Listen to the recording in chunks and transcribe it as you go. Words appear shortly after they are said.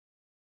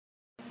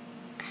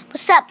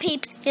What's up,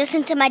 peeps? You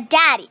listen to my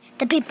daddy,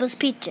 the people's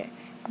preacher.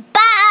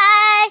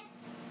 Goodbye!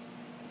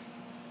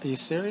 Are you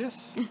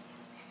serious?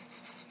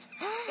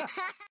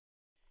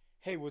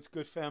 Hey, what's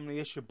good, family?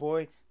 It's your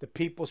boy, the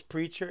people's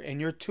preacher, and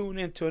you're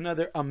tuned into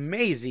another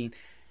amazing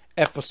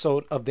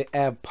episode of the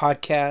AB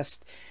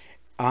podcast.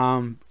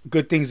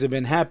 Good things have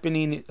been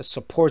happening.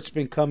 Support's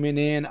been coming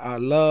in. I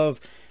love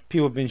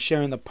people have been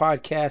sharing the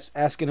podcast,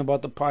 asking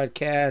about the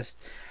podcast.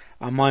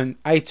 I'm on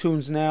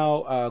iTunes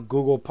now,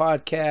 Google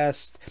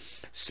Podcast,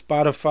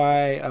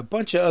 Spotify, a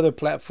bunch of other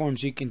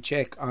platforms you can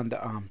check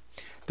on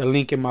the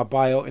link in my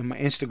bio, in my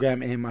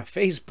Instagram, and in my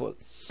Facebook.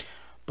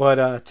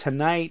 But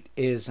tonight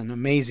is an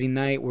amazing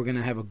night. We're going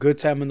to have a good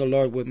time in the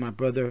Lord with my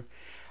brother.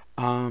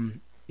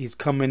 He's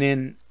coming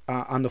in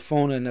on the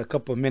phone in a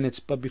couple of minutes.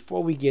 But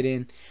before we get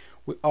in,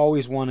 we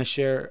always want to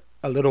share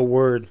a little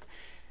word.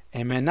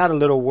 Amen. Not a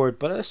little word,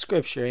 but a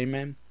scripture.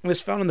 Amen. And it's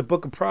found in the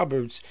book of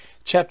Proverbs,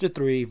 chapter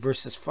 3,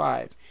 verses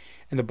 5.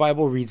 And the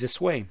Bible reads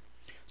this way.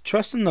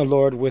 Trust in the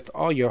Lord with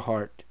all your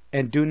heart,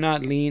 and do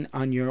not lean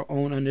on your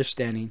own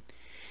understanding.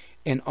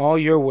 In all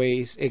your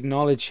ways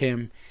acknowledge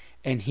him,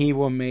 and he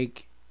will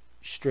make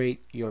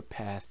straight your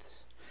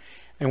paths.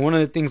 And one of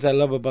the things I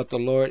love about the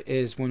Lord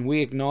is when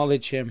we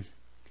acknowledge him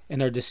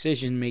in our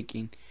decision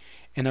making,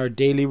 in our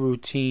daily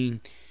routine,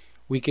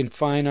 we can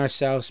find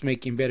ourselves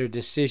making better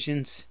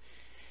decisions.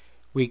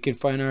 We can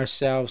find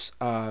ourselves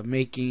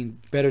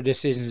making better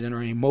decisions in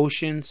our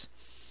emotions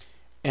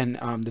and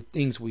the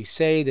things we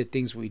say, the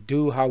things we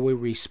do, how we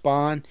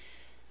respond,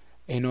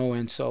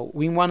 and so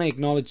we want to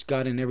acknowledge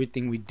God in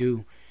everything we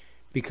do,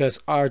 because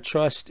our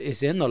trust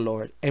is in the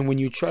Lord. And when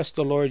you trust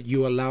the Lord,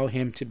 you allow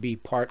him to be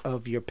part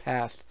of your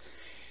path.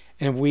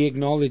 And if we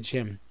acknowledge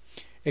him,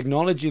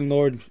 acknowledging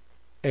Lord,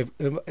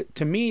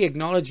 to me,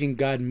 acknowledging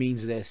God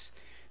means this,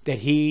 that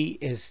he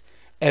is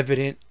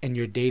evident in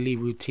your daily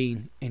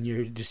routine, in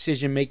your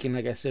decision making,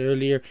 like I said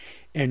earlier,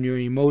 and your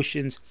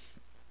emotions.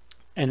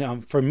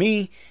 And for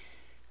me,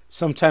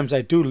 sometimes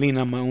I do lean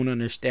on my own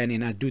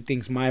understanding. I do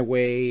things my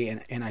way,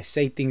 and I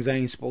say things I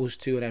ain't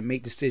supposed to, and I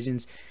make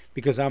decisions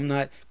because I'm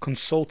not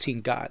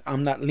consulting God.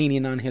 I'm not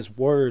leaning on his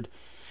word.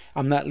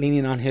 I'm not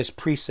leaning on his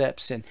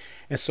precepts, and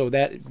so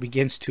that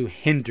begins to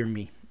hinder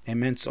me.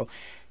 Amen. So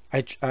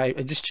I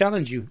just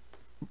challenge you.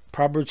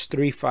 Proverbs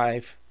 3,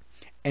 5,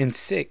 and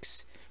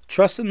 6.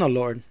 Trust in the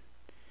Lord.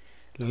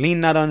 Lean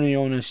not on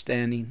your own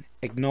understanding.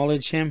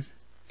 Acknowledge him,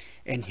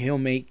 and he'll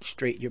make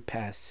straight your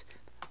paths.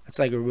 That's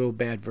like a real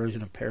bad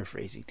version of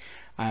paraphrasing.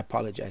 I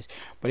apologize.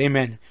 But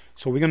amen.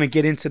 So we're going to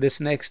get into this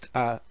next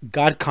God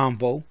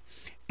convo.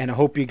 And I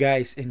hope you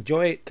guys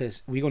enjoy it,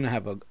 because we're going to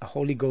have a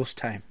Holy Ghost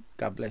time.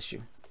 God bless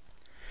you.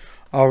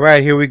 All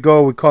right, here we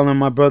go. We're calling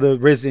my brother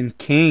Rizin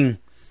King.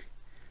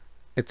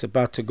 It's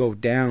about to go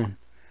down.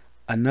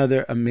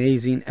 Another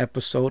amazing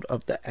episode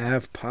of the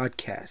AV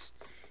podcast.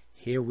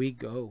 Here we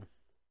go.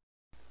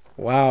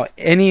 Wow,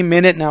 any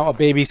minute now a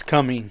baby's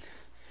coming.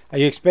 Are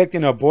you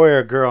expecting a boy or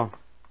a girl?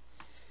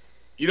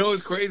 You know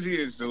what's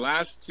crazy is the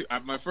last two,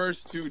 my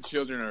first two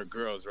children are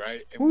girls,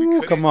 right? And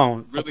Ooh, come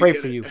on. Really I pray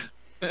for you.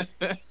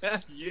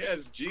 Yes,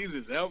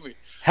 Jesus, help me.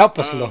 Help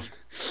us, Lord.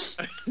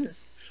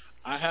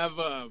 I have,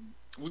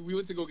 we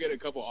went to go get a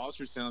couple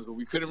ultrasounds, but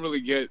we couldn't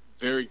really get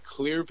very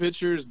clear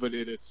pictures, but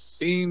it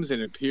seems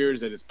and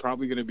appears that it's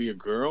probably going to be a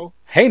girl.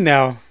 Hey,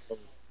 now.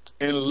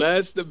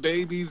 Unless the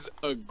baby's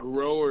a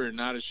grower,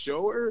 not a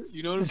shower.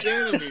 You know what I'm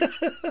saying?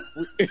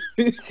 I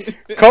mean,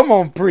 come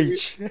on,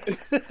 preach.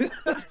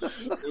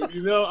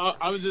 You know,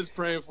 I was just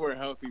praying for a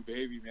healthy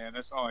baby, man.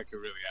 That's all I could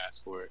really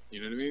ask for.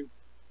 You know what I mean?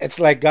 It's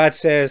like God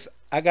says,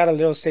 I got a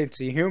little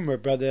sense of humor,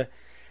 brother,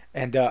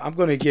 and I'm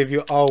going to give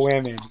you all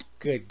women.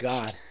 Good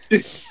God.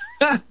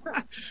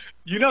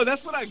 You know,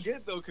 that's what I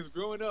get, though, because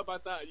growing up, I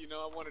thought,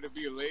 I wanted to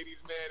be a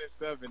ladies' man and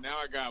stuff, and now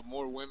I got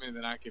more women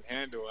than I can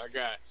handle. I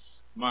got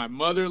my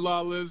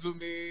mother-in-law lives with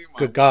me. My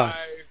Good God.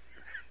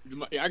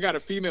 Wife, I got a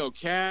female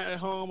cat at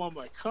home. I'm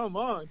like, come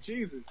on,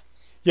 Jesus.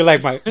 You're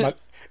like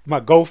my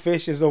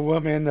goldfish is a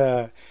woman.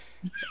 Say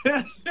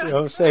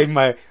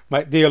my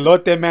the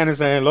elote man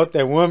is an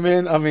elote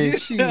woman. I mean,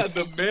 yeah,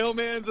 the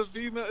mailman's a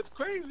female. It's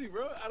crazy,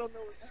 bro. I don't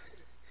know what's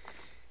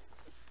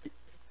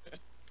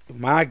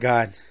happening. My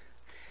God.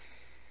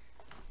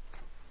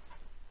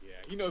 Yeah,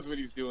 he knows what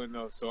he's doing,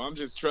 though. So I'm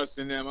just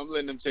trusting them. I'm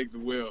letting them take the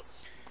wheel.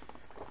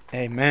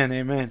 Amen,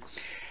 amen.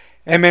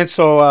 Amen.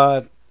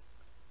 So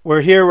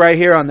we're right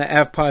here on the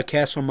AV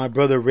podcast with my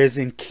brother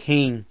Rizin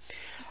King.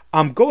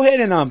 Go ahead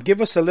and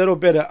give us a little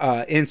bit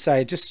of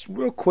insight, just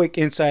real quick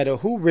insight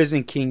of who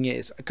Rizin King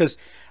is, because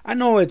I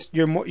know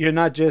you're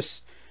not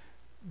just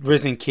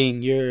Rizin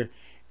King. You're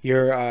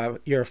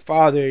a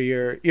father.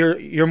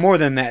 You're more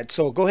than that.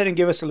 So go ahead and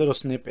give us a little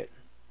snippet.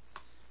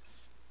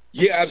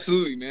 Yeah,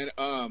 absolutely, man.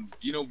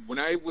 When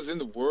I was in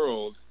the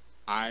world,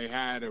 I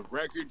had a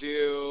record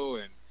deal,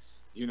 and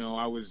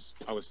I was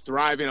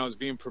thriving. I was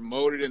being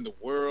promoted in the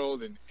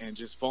world, and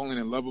just falling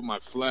in love with my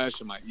flesh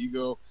and my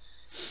ego.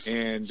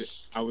 And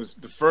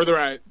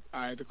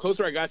the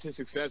closer I got to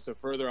success, the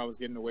further I was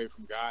getting away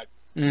from God,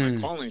 my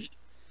calling.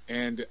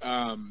 And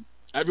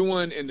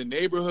everyone in the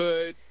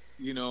neighborhood,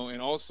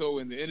 and also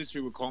in the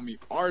industry would call me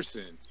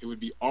Arson. It would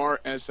be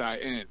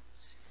Rsin.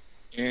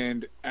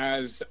 And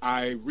as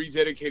I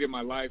rededicated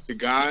my life to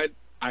God,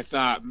 I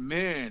thought,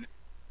 man,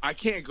 I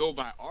can't go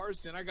by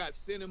arson. I got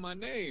sin in my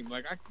name.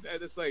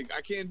 It's like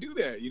I can't do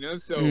that.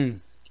 So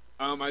Mm.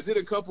 I did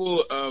a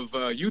couple of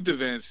youth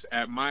events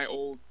at my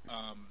old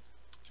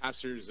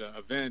pastor's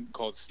event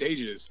called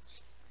Stages,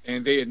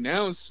 and they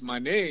announced my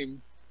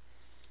name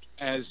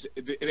as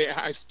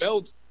I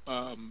spelled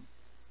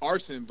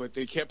arson, but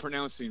they kept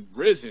pronouncing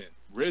Rizin,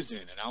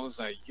 and I was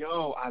like,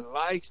 yo, I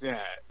like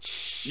that.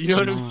 You know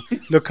what I mean?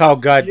 Look how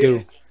God Yeah.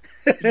 do.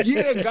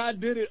 Yeah, God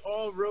did it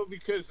all, bro.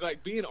 Because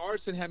like being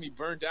arson had me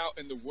burned out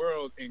in the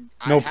world, and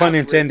I No pun have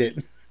intended.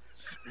 risen.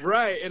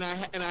 Right, and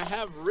I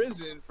have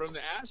risen from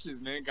the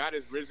ashes, man. God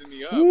has risen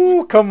me up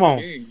Ooh, come the on.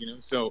 King.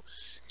 So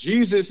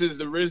Jesus is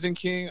the risen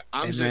King.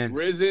 I'm just Amen.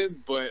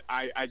 risen, but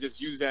I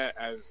just use that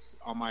as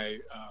on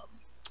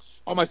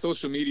my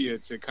social media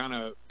to kind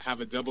of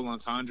have a double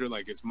entendre.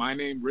 Like it's my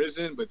name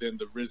risen, but then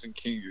the risen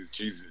King is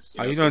Jesus.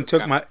 Oh, you So done it's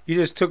took kind my you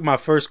just took my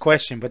first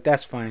question, but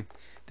that's fine.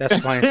 That's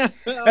fine.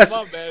 of That's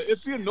my bad.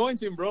 It's the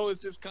anointing, bro.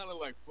 It's just kind of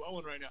like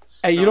flowing right now.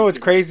 Hey, you No, know I'm what's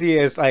kidding. crazy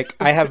is like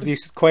I have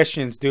these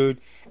questions, dude,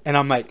 and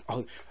I'm like,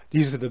 oh,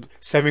 these are the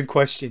 7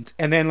 questions,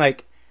 and then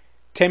like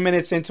 10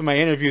 minutes into my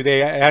interview,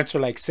 they answer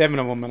like 7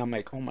 of them, and I'm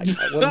like, oh my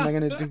god, what am I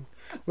gonna do?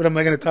 What am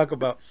I gonna talk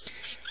about?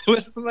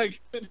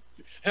 Like,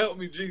 help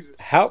me, Jesus.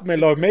 Help me,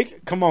 Lord.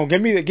 Come on,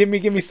 give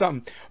me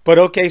something. But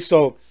okay,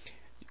 so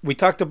we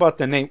talked about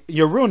the name.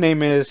 Your real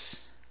name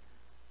is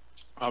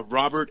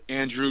Robert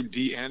Andrew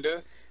D.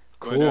 Anda.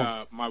 But cool.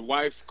 my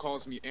wife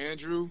calls me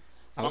Andrew.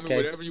 Call me Okay,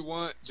 whatever you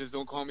want. Just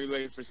don't call me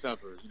late for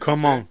supper. You know what I'm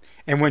come saying? on.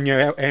 And when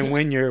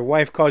your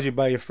wife calls you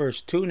by your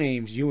first two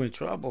names, you in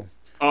trouble.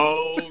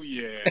 Oh,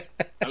 yeah.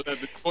 I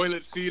left the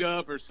toilet seat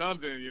up or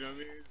something. You know what I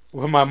mean?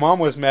 When my mom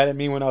was mad at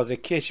me when I was a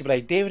kid, she'd be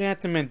like, David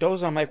Anthony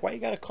Mendoza. I'm like, why you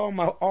gotta call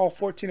my all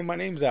 14 of my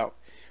names out?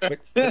 But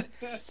but,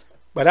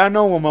 but I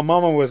know when my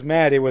mama was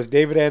mad, it was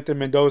David Anthony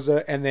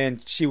Mendoza, and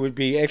then she would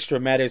be extra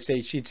mad and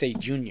she'd say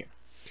Junior.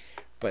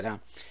 But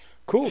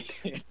cool.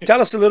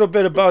 Tell us a little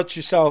bit about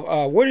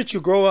yourself. Where did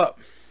you grow up?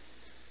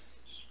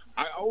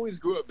 I always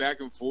grew up back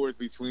and forth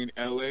between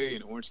LA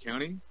and Orange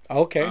County.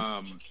 Okay,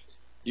 Um,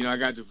 I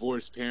got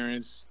divorced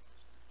parents.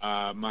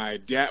 My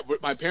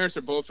parents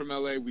are both from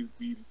LA.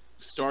 We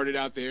started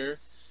out there,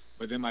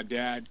 but then my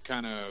dad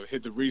kind of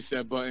hit the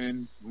reset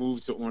button,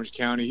 moved to Orange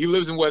County. He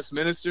lives in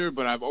Westminster,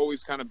 but I've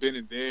always kind of been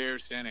in there,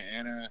 Santa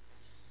Ana,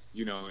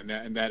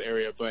 in that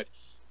area. But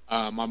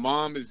my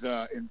mom is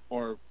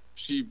or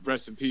she,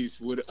 rest in peace,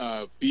 would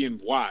be in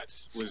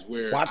Watts, was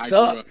where I what's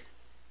grew up? up.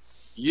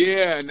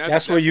 Yeah, and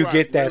That's where you where I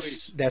get that really.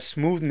 that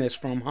smoothness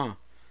from, huh?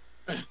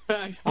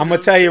 You I'm know gonna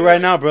what tell I'm you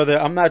right saying? now, brother.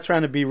 I'm not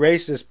trying to be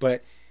racist,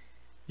 but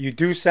you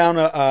do sound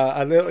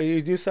a little.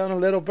 You do sound a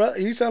little brother.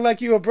 You sound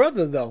like you a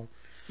brother, though.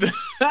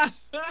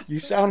 You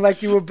sound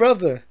like you a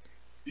brother.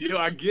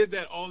 I get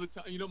that all the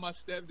time. My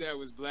stepdad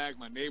was black.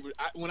 My neighbor,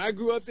 when I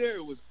grew up there,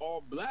 it was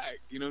all black.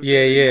 You know what I'm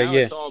Yeah, saying? And yeah, now yeah.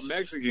 it's all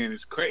Mexican.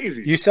 It's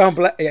crazy. You sound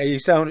black. Yeah, you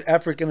sound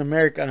African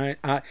American.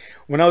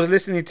 When I was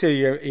listening to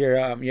your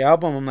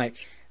album, I'm like,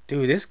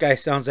 dude, this guy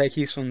sounds like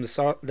he's from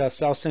the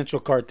South Central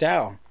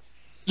Cartel.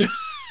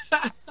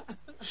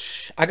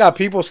 I got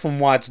peoples from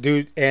Watts,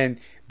 dude, and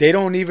they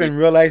don't even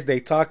realize they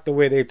talk the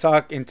way they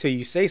talk until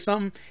you say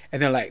something,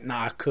 and they're like,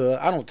 nah, cuz,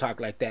 I don't talk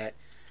like that.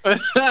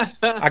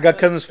 I got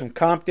cousins from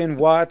Compton,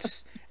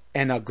 Watts,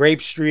 and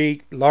Grape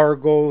Street,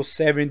 Largo,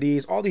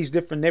 70s, all these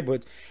different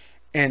neighborhoods.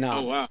 And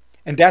Oh wow.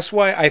 and that's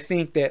why I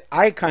think that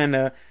I kind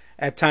of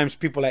at times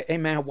people like, hey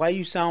man, why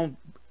you sound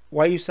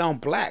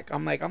black?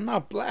 I'm like, I'm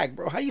not black,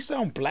 bro. How you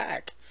sound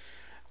black?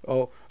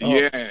 Oh,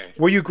 Yeah.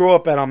 where you grow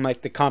up at? I'm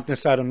like the Compton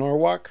side of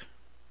Norwalk.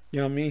 You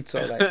know what I mean?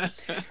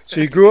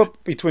 So you grew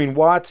up between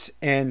Watts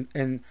and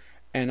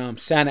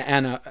Santa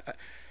Ana,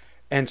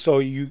 and so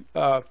you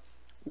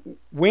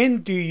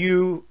when do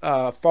you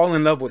fall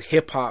in love with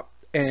hip hop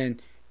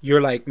and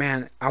you're like,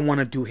 man, I want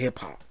to do hip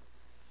hop?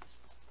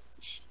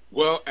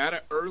 Well, at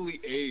an early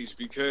age,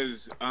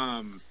 because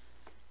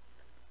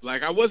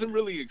like I wasn't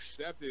really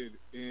accepted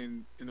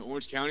in the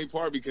Orange County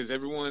part because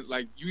everyone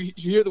like you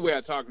hear the way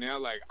I talk now.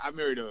 Like I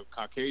married a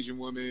Caucasian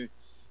woman.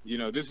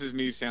 This is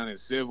me sounding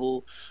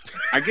civil.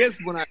 I guess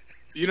when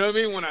you know what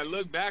I mean? When I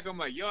look back, I'm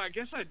like, yo, I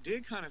guess I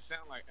did kind of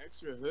sound like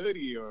extra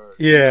hoodie or,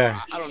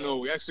 Yeah. I don't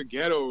know, extra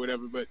ghetto or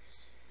whatever. But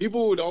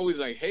people would always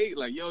like hate,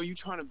 like, yo, you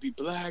trying to be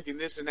black and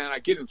this and that. I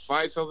get in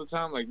fights all the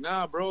time. Like,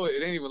 nah, bro,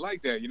 it ain't even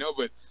like that.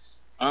 But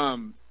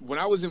when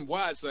I was in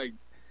Watts, like,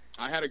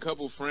 I had a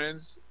couple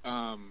friends.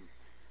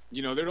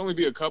 There'd only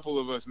be a couple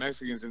of us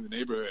Mexicans in the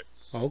neighborhood.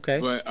 Okay.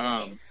 But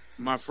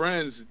my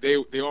friends, they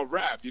all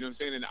rapped, you know what I'm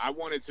saying? And I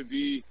wanted to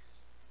be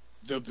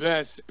the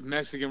best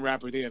Mexican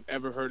rapper they have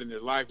ever heard in their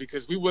life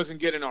because we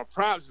wasn't getting our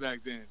props back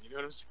then. You know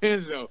what I'm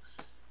saying?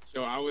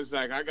 So I was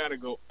like, I gotta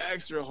go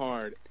extra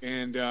hard,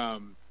 and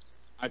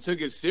I took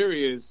it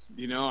serious.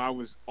 I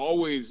was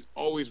always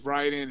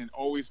writing and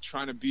always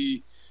trying to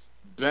be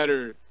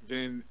better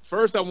than.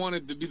 First, I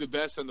wanted to be the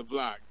best on the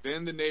block,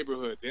 then the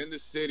neighborhood, then the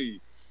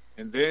city,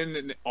 and then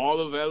in all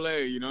of LA.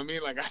 You know what I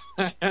mean? Like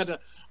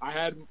I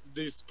had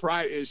this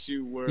pride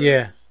issue where,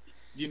 Yeah.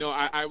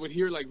 I would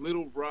hear like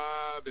Little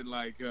Rob and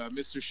like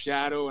Mr.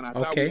 Shadow, and I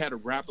thought we Okay. had a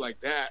rap like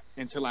that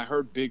until I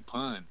heard Big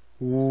Pun.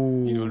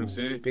 You know what I'm Ooh,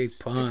 saying? big And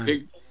pun.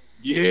 Big,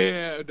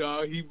 yeah,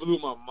 dog, he blew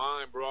my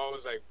mind, bro. I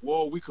was like,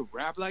 whoa, we could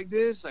rap like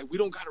this? Like, we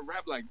don't gotta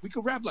rap like, we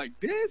could rap like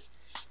this?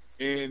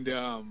 And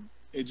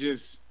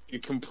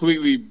it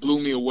completely blew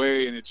me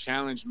away, and it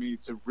challenged me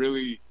to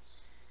really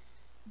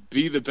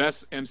be the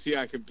best MC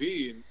I could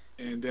be.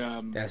 And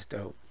That's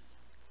dope.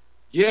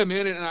 yeah,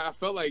 man, and I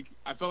felt like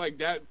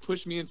that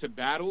pushed me into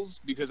battles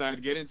because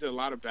I'd get into a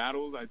lot of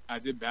battles. I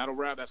did battle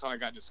rap. That's how I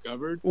got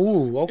discovered.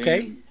 Ooh,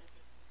 okay. And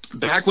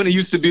back when it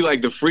used to be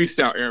like the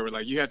freestyle era,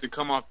 like you had to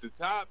come off the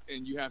top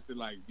and you have to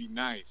like be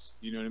nice.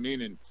 You know what I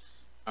mean?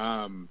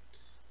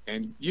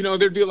 And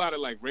there'd be a lot of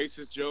like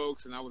racist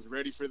jokes, and I was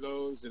ready for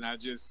those, and I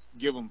just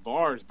give them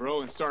bars,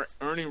 bro, and start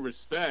earning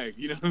respect.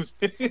 You know what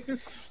I'm saying?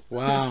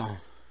 Wow.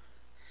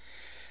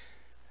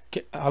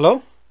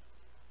 Hello?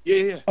 Yeah,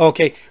 yeah.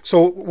 Okay,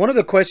 so one of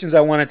the questions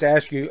I wanted to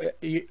ask you,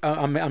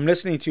 I'm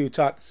listening to you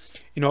talk.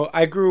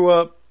 I grew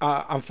up.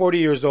 I'm 40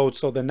 years old,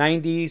 so the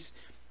 90s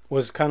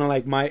was kind of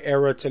like my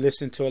era to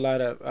listen to a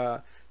lot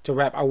of to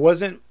rap. I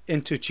wasn't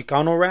into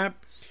Chicano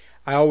rap.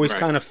 I always Right.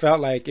 kind of felt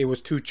like it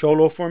was too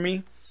cholo for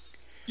me.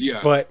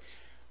 Yeah. But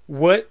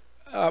what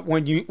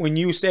when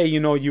you say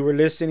you were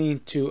listening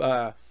to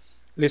a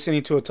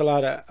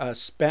lot of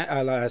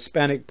a lot of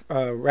Hispanic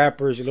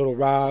rappers, Little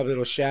Rob,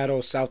 Little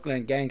Shadow,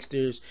 Southland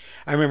Gangsters.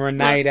 I remember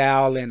Right. Night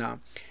Owl and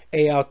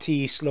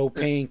ALT, Slow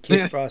Pain,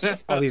 Kid Frost,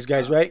 all these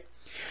guys, right?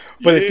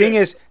 But the thing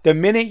Yeah. is, the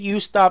minute you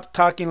stop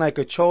talking like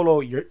a cholo,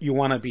 you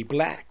want to be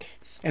black,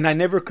 and I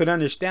never could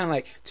understand.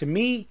 Like to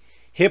me,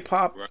 hip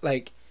hop Right.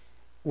 like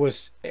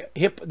was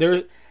hip.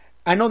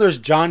 I know there's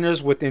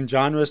genres within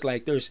genres.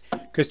 Like there's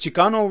because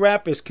Chicano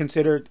rap is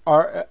considered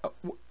our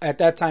at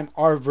that time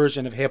our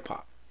version of hip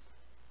hop.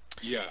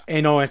 Yeah.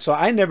 And so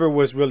I never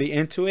was really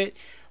into it,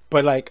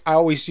 but like I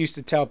always used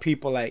to tell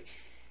people like,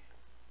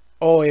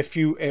 oh, if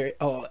you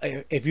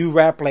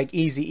rap like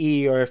Easy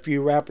E, or if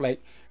you rap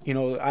like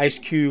Ice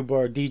Cube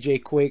or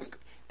DJ Quick,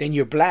 then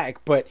you're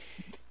black. But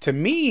to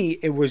me,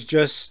 it was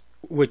just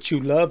what you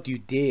loved, you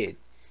did.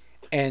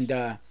 And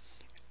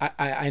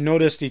I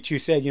noticed that you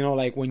said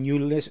like when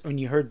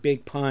you heard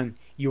Big Pun,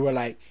 you were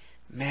like,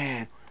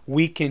 man,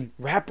 we can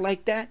rap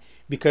like that.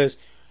 Because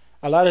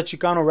a lot of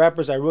Chicano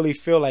rappers, I really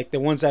feel like the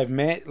ones I've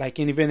met, like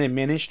even in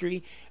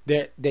ministry,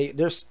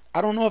 there's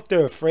I don't know if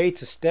they're afraid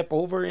to step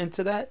over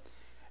into that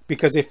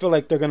because they feel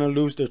like they're gonna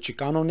lose their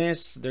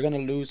Chicano-ness. They're gonna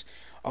lose.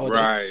 Oh,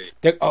 Right.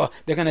 they're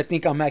gonna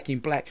think I'm acting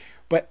black,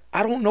 but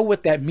I don't know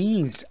what that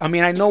means. I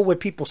mean, I know what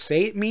people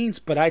say it means,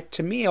 but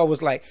to me, I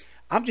was like,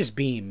 I'm just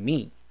being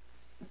me.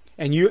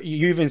 And you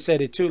even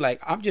said it too, like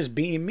I'm just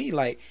being me.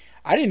 Like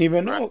I didn't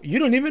even Right. know you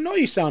don't even know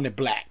you sounded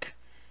black.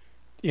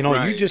 You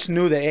Right. just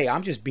knew that, hey,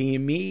 I'm just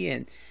being me,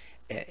 and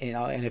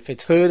if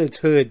it's hood, it's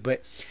hood.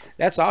 But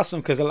that's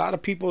awesome because a lot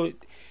of people,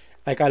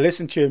 like I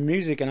listen to your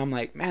music and I'm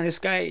like, man, this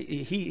guy,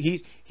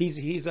 he's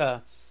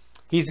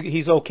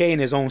okay in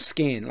his own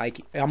skin. Like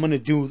I'm gonna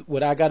do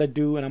what I gotta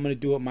do, and I'm gonna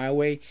do it my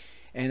way,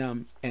 and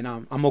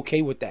I'm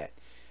okay with that.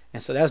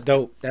 And so that's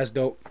dope. That's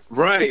dope.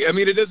 Right. I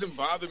mean, it doesn't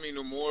bother me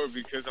no more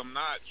because I'm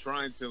not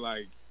trying to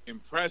like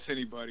impress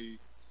anybody.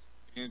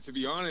 And to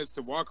be honest,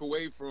 to walk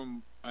away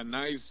from a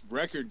nice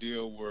record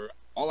deal where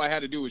all I had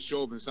to do was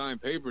show up and sign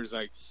papers,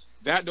 like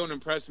that don't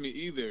impress me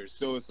either.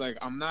 So it's like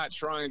I'm not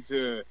trying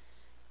to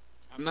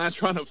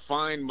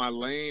find my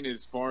lane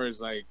as far as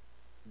like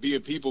be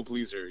a people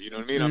pleaser. You know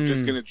what I mean? I'm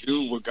just Mm, gonna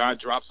do what God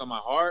drops on my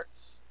heart,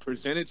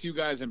 present it to you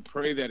guys, and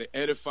pray that it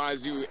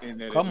edifies you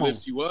and that it come on.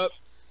 lifts you up,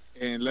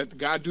 and let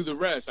God do the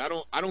rest. I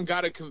don't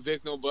gotta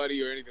convict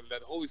nobody or anything.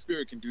 That the Holy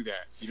Spirit can do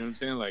that. You know what I'm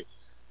saying? Like,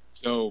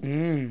 so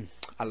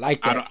I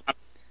like I that. don't. I,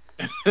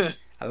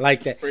 I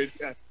like that. praise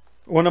God.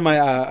 One of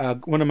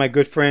my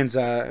good friends,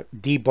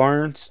 D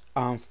Barnes,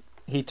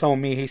 he told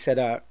me, he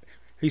said,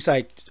 he's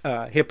like,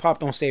 hip hop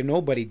don't save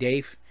nobody,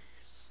 Dave.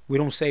 We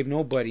don't save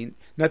nobody.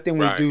 Nothing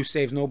we Right. do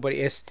saves nobody.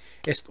 It's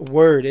the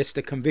word. It's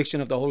the conviction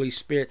of the Holy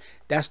Spirit.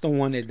 That's the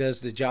one that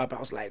does the job. I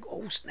was like,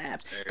 oh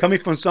snaps! Coming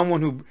Amen. from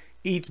someone who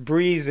eats,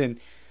 breathes, and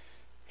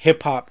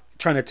hip hop,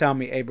 trying to tell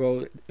me, hey,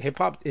 bro, hip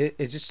hop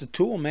is just a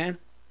tool, man.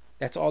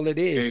 That's all it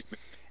is. Amen.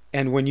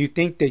 And when you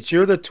think that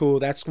you're the tool,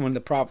 that's when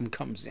the problem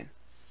comes in.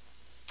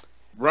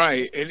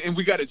 Right. And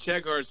we got to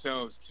check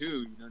ourselves too.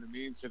 You know what I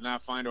mean? To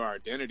not find our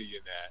identity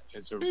in that,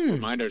 and to Mm,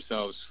 remind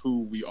ourselves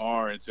who we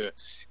are, and to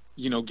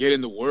get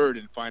in the Word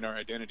and find our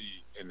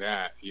identity in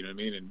that. You know what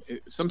I mean?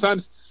 And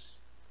sometimes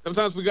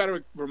we got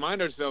to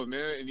remind ourselves,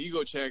 man, an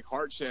ego check,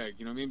 heart check.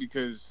 You know what I mean?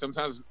 Because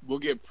sometimes we'll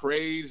get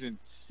praise and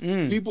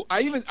mm. people.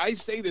 I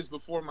say this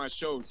before my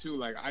show too.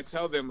 Like I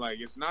tell them, like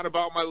it's not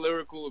about my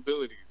lyrical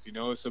abilities.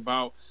 It's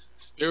about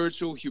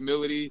spiritual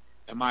humility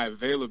and my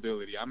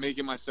availability. I'm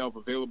making myself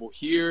available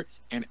here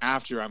and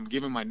after. I'm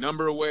giving my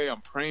number away.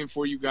 I'm praying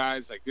for you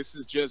guys. Like this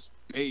is just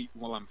bait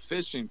while I'm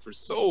fishing for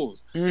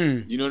souls.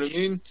 Mm. You know what I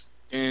mean?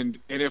 And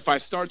if I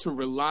start to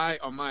rely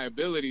on my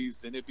abilities,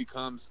 then it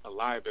becomes a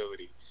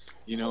liability,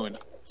 and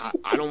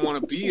I don't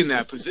want to be in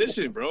that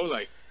position, bro.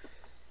 Like,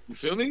 you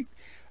feel me?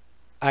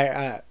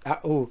 I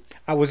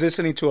was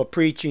listening to a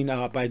preaching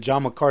by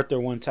John MacArthur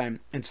one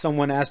time, and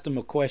someone asked him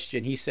a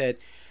question. He said,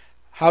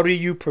 "How do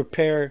you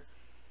prepare?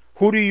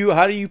 How do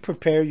you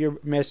prepare your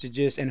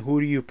messages, and who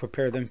do you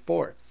prepare them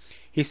for?"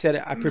 He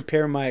said, "I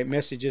prepare my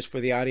messages for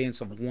the audience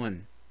of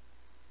one."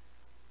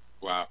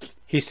 Wow.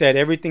 He said,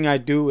 "Everything I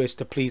do is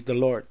to please the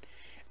Lord."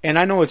 And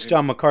I know it's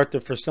John MacArthur.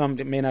 For some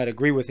that may not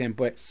agree with him,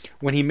 but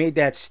when he made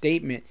that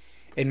statement,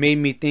 it made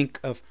me think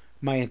of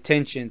my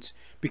intentions,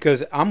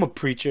 because I'm a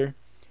preacher.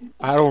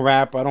 I don't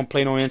rap. I don't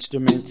play no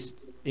instruments.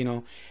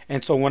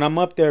 And so when I'm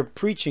up there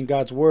preaching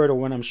God's word, or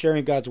when I'm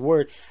sharing God's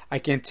word, I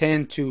can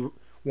tend to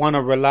want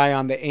to rely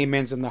on the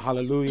amens and the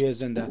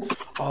hallelujahs and the,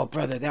 "Oh,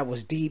 brother, that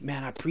was deep,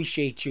 man. I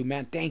appreciate you,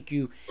 man. Thank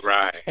you."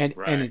 Right.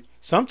 And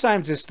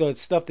sometimes it's the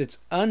stuff that's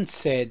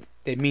unsaid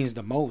that means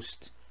the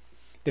most.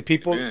 The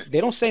people, Amen. They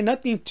don't say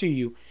nothing to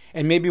you.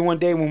 And maybe one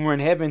day when we're in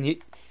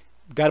heaven,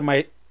 God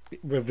might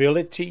reveal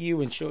it to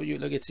you and show you,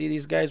 "Look, see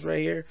these guys right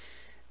here?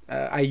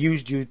 I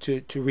used you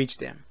to reach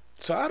them."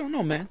 So I don't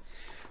know, man.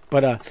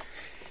 But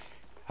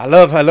I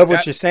love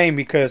what you're saying,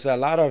 because a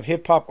lot of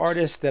hip hop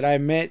artists that I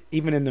met,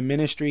 even in the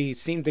ministry,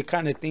 seem to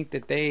kind of think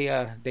that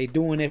they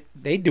doing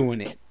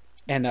it.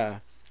 And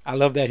I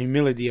love that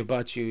humility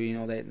about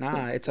you. That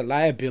it's a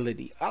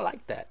liability. I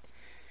like that.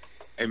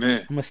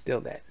 Amen. I'm gonna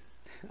steal that.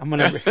 I'm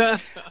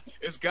gonna.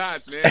 It's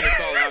God's, man. It's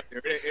all out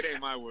there. It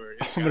ain't my word.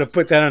 I'm gonna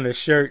put that on a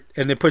shirt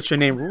and then put your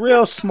name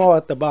real small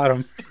at the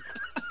bottom.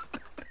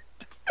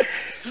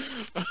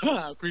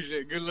 I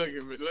appreciate it. Good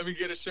looking. Let me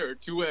get a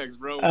shirt. 2X,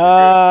 bro.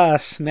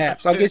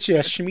 Snaps. I'll get you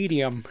a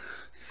medium.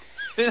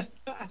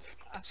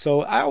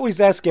 So I always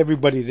ask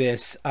everybody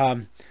this.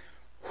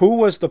 Who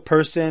was the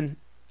person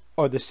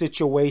or the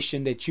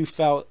situation that you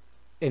felt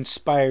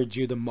inspired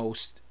you the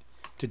most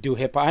to do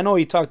hip hop? I know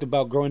you talked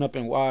about growing up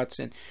in Watts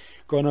and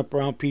growing up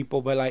around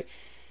people, but like,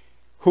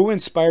 who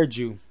inspired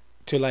you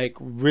to like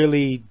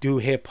really do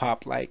hip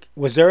hop? Like,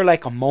 was there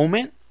like a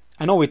moment?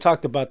 I know we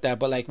talked about that,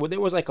 but like, there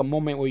was like a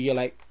moment where you're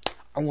like,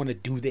 "I want to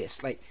do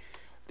this." Like,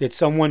 did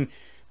someone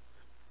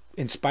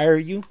inspire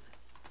you?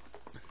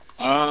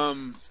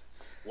 Wow.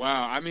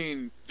 I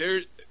mean,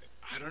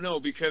 I don't know,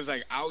 because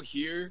like out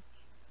here,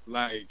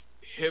 like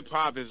hip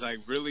hop is like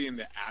really in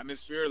the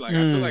atmosphere. Like,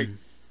 I feel like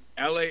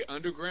LA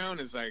underground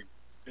is like,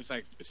 it's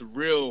a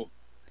real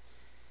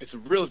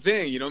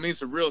thing. You know what I mean?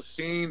 It's a real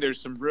scene. There's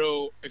some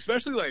real,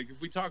 especially like if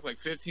we talk like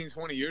 15,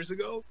 20 years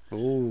ago.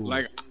 Ooh.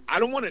 Like, I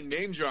don't want to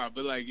name drop,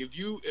 but like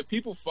if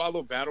people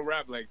follow battle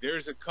rap, like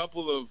there's a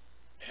couple of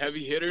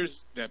heavy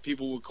hitters that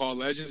people would call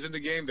legends in the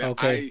game that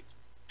I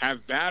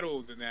have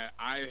battled and that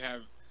I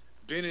have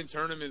been in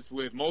tournaments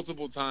with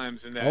multiple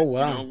times, and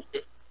that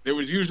there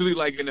was usually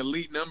like an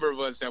elite number of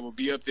us that would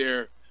be up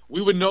there.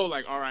 We would know,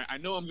 like, all right, I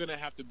know I'm gonna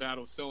have to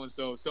battle so and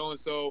so,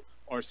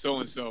 or so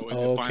and so in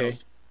the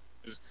finals.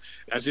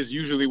 That's just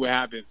usually what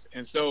happens.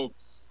 And so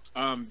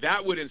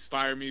that would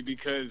inspire me,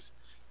 because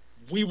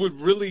we would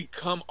really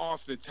come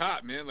off the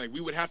top, man. Like,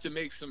 we would have to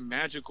make some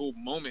magical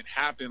moment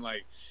happen.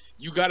 Like,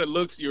 you got to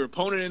look your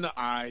opponent in the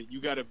eye.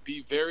 You got to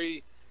be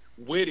very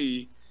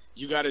witty.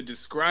 You got to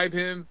describe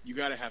him. You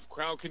got to have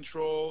crowd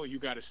control. You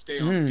got to stay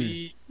on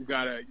beat.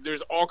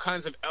 There's all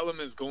kinds of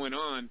elements going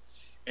on,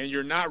 and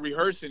you're not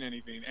rehearsing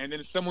anything. And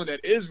then someone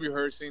that is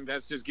rehearsing,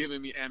 that's just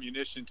giving me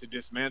ammunition to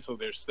dismantle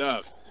their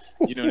stuff.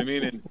 You know what I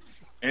mean?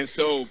 And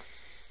so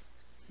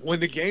when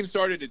the game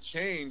started to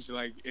change,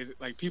 like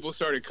people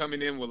started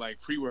coming in with like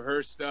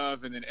pre-rehearsed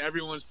stuff, and then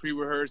everyone's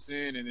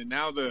pre-rehearsing, and then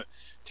now the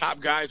top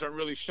guys aren't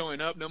really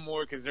showing up no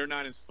more because they're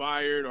not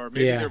inspired, or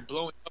maybe they're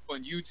blowing up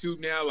on YouTube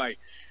now. Like,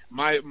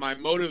 my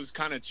motives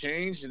kind of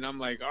changed, and I'm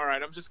like, all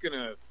right, I'm just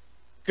gonna,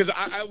 because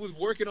I was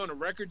working on a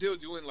record deal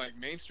doing like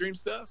mainstream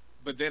stuff,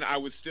 but then I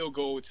would still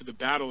go to the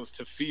battles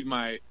to feed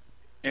my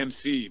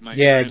MC.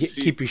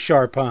 Keep you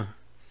sharp, huh?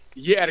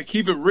 Yeah, to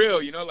keep it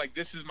real, like,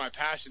 this is my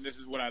passion. This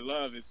is what I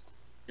love.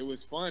 It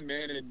was fun,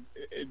 man. And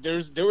and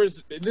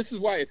this is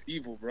why it's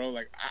evil, bro.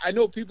 Like, I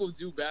know people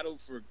do battle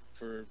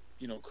for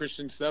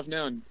Christian stuff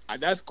now, and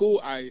that's cool.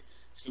 I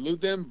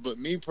salute them. But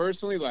me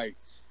personally, like,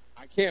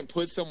 I can't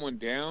put someone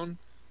down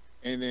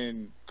and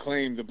then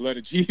claim the blood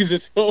of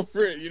Jesus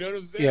over it. You know what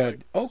I'm saying? Yeah.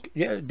 Like, Okay.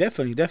 Yeah.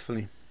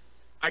 Definitely.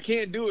 I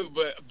can't do it,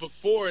 but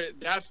before it,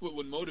 that's what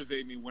would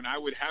motivate me, when I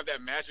would have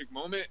that magic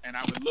moment and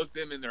I would look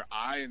them in their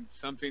eye and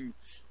something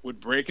would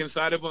break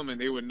inside of them,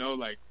 and they would know,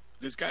 like,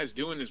 this guy's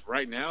doing this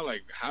right now.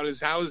 Like, how is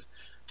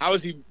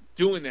he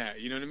doing that?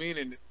 You know what I mean?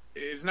 And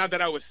it's not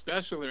that I was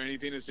special or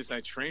anything. It's just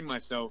I trained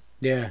myself.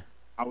 Yeah.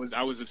 I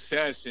was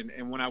obsessed,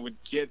 and when I would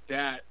get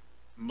that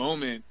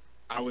moment,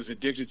 I was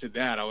addicted to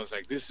that. I was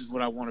like, this is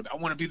what I want to be. I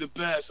want to be the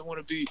best. I want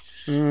to be,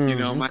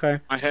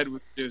 my head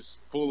was just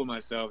full of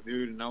myself,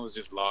 dude, and I was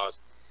just lost.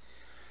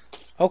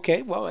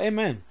 Okay, well,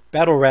 amen.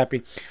 Battle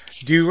rapping.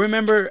 Do you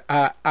remember?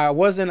 I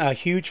wasn't a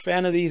huge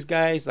fan of these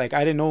guys. Like,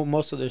 I didn't know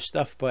most of their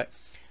stuff, but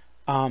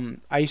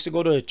I used to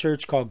go to a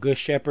church called Good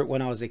Shepherd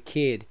when I was a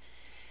kid,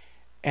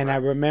 And I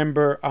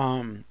remember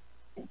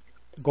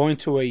going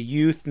to a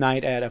youth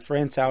night at a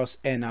friend's house,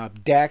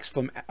 and Dax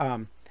from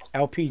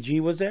LPG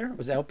was there.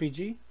 Was it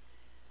LPG?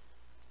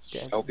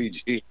 Dax?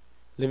 LPG.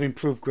 Living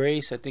Proof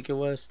Grace, I think it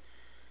was.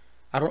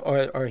 I don't,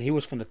 or he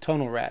was from the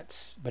Tunnel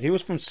Rats, but he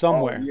was from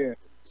Oh somewhere, yeah,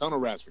 Tunnel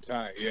Rats for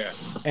time. Yeah.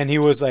 and he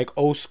was like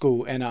old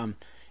school. And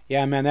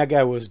yeah, man, that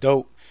guy was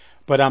dope.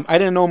 But I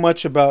didn't know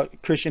much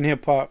about Christian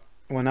hip hop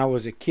when I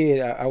was a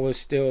kid. I was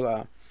still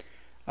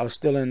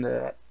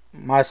in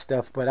my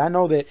stuff, but I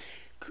know that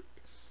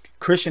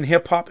Christian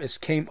hip hop has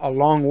came a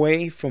long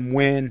way from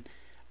when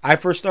I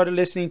first started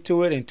listening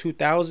to it in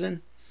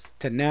 2000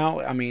 to now.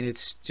 I mean,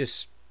 it's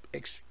just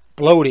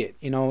exploded,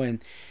 and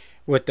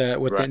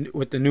Right.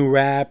 with the new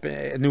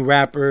new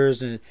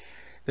rappers and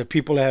the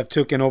people that have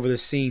taken over the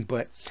scene.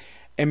 But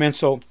hey, man,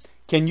 so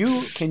can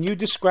you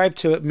describe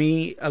to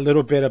me a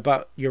little bit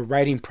about your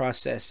writing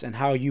process and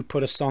how you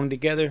put a song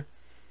together?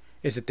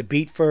 Is it the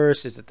beat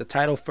first? Is it the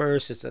title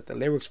first? Is it the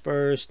lyrics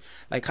first?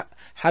 Like,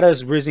 how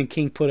does Rizin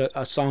King put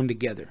a song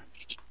together?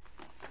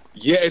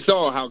 Yeah, it's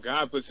all how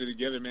God puts it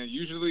together, man.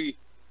 Usually,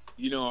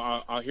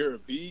 I'll hear a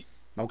beat.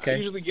 I Okay.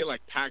 usually get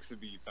like packs of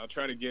beats. I'll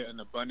try to get an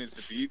abundance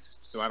of beats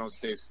so I don't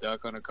stay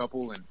stuck on a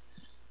couple. And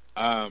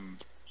um,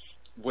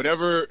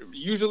 whatever,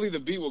 usually the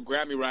beat will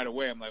grab me right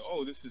away. I'm like,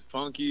 oh, this is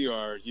funky,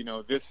 or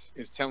this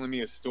is telling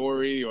me a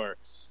story, or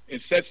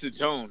it sets the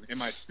tone in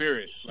my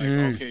spirit. Like,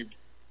 Mm. okay,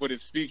 what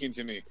it's speaking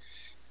to me.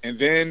 And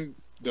then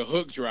the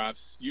hook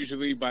drops.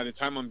 Usually by the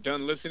time I'm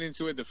done listening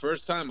to it the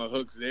first time, a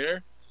hook's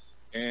there,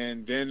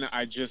 and then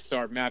I just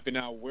start mapping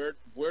out where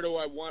do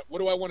I want, what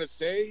do I want to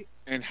say,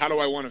 and how do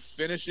I want to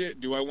finish it?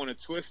 Do I want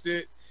to twist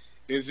it?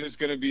 Is this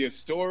going to be a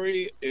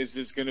story? Is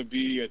this going to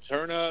be a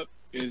turn up?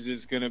 Is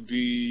this going to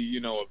be,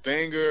 a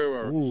banger,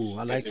 or Ooh,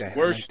 I is like it that.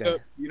 I like that.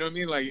 worship? You know what I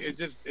mean? Like it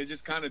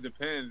just kind of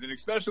depends. And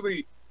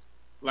especially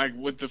like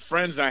with the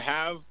friends I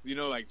have,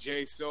 like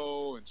J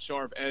Soul and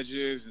Sharp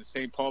Edges and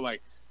St. Paul,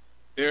 like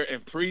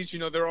and Preach,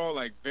 they're all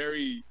like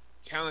very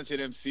talented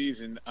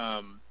MCs, and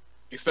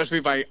especially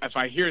if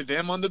I hear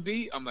them on the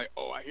beat, I'm like,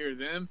 oh, I hear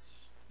them,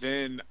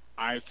 then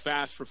I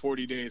fast for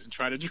 40 days and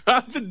try to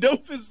drop the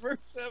dopest verse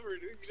ever,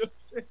 dude. You know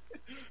what I'm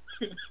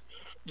saying?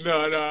 No,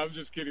 I'm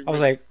just kidding, I was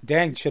bro. like,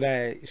 dang, should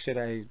I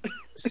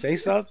say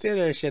something,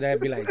 or should I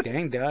be like,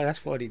 dang, dog, that's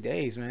 40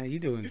 days, man. You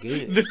doing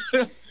good.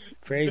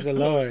 Praise the No,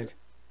 Lord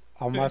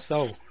on my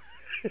soul.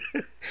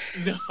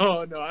 no,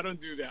 I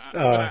don't do that.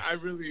 But Uh, I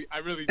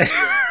really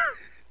do.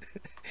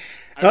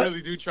 I uh,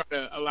 really do try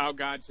to allow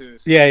God to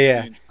yeah, speak to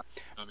me yeah. and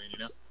I mean.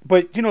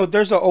 But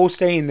there's an old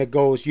saying that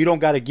goes, "You don't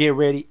got to get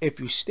ready if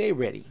you stay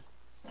ready."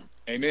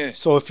 Amen.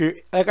 So if you're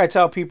like, I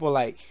tell people,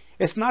 like,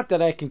 it's not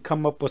that I can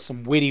come up with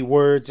some witty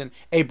words and,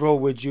 hey, bro,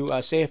 would you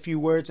say a few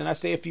words? And I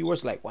say a few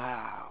words, like,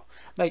 wow.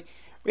 Like,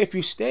 if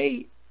you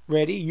stay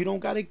ready, you don't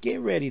got to get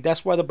ready.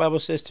 That's why the Bible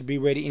says to be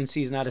ready in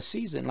season, out of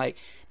season. Like,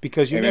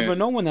 because you Amen. never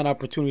know when that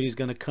opportunity is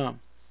going to come.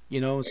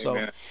 So,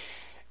 Amen.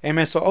 hey,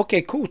 man, so,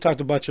 okay, cool.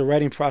 Talked about your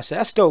writing process.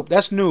 That's dope.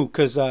 That's new,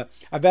 because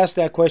I've asked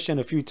that question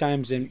a few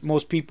times, and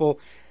most people,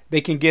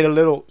 they can get a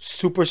little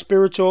super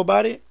spiritual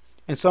about it.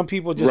 And some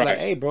people just like, Right.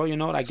 hey, bro,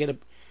 what?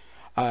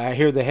 I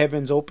hear the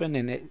heavens open,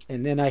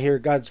 and then I hear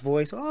God's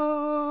voice.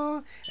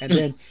 Oh, and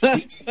then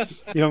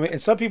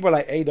and some people are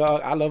like, "Hey,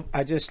 dog,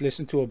 I just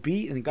listen to a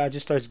beat, and God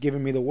just starts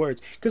giving me the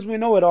words," because we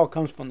know it all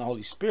comes from the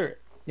Holy Spirit.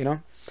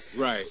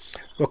 Right.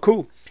 Well,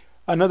 cool.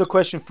 Another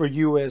question for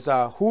you is,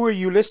 who are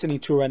you listening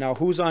to right now?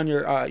 Who's on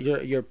your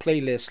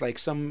playlist? Like,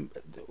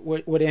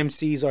 what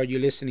MCs are you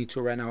listening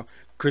to right now?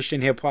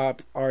 Christian hip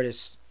hop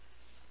artists.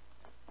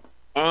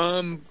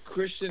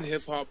 Christian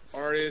hip hop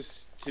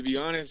artists, to be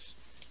honest,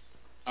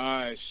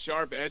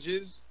 Sharp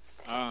Edges,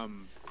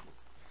 um,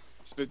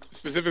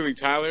 specifically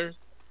Tyler.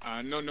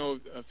 No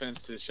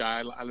offense to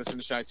Shy. I listen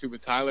to Shy too,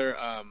 but Tyler,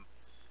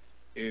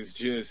 is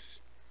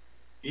just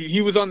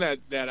he was on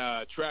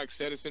that track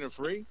 "Set a Sinner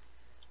Free,"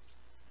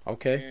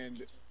 Okay.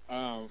 and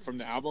from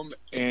the album,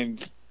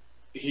 and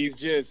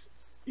he's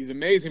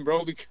amazing,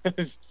 bro,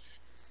 because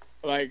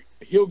like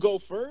he'll go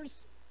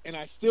first, and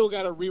I still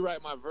gotta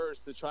rewrite my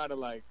verse to try to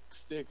like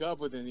stick up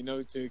with him,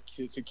 to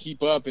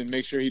keep up and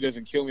make sure he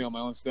doesn't kill me on my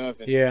own stuff.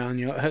 And Yeah,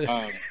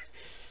 um,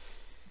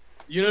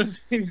 what I'm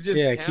saying? He's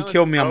just yeah, he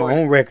killed talented, me on bro. my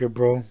And own record,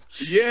 bro.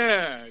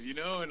 yeah,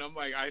 and I'm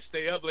like, I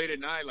stay up late at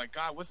night, like,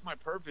 God, what's my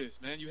purpose,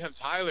 man? You have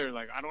Tyler,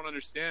 like, I don't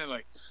understand,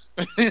 like,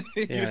 you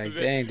Yeah, know what I'm like, saying?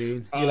 dang,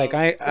 dude. You're like,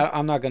 Um,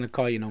 I'm not gonna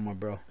call you no more,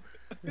 bro.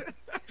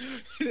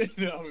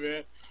 no,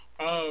 man.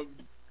 Um,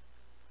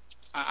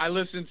 I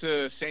listen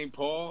to St.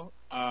 Paul.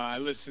 I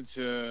listen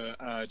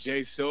to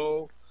J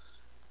Soul.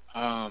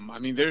 I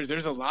mean,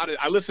 there's a lot of.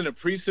 I listen to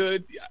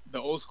Priesthood, the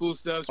old school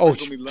stuff. Oh,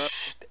 Sprinkle Me Love.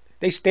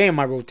 they stay in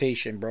my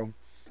rotation, bro.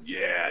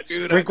 Yeah,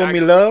 dude, Sprinkle I Me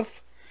grew up.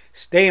 Love,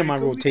 stay in my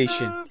Sprinkle Me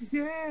rotation. Love,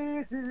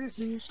 yeah.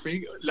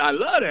 Sprinkle. I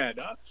love that,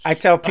 I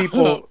tell dog.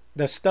 people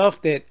the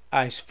stuff that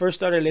I first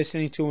started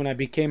listening to when I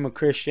became a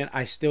Christian,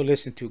 I still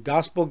listen to.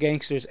 Gospel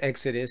Gangsters,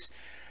 Exodus,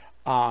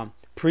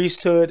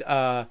 Priesthood,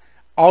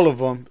 all of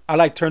them. I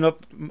like Turn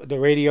Up the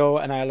Radio,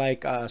 and I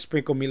like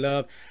Sprinkle Me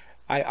Love.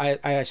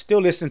 I still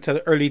listen to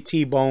the early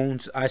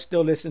T-Bones. I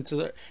still listen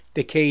to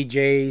the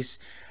KJs.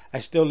 I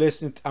still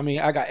listen. I mean,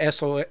 I got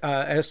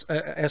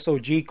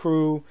SOG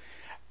crew.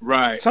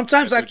 Right.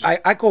 Sometimes That's what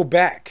you. I go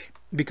back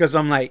because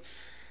I'm like,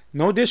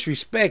 no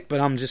disrespect,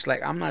 but I'm just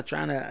like, I'm not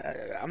trying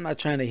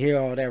to hear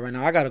all that right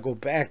now. I got to go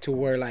back to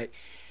where, like,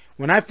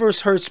 when I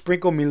first heard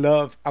Sprinkle Me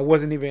Love, I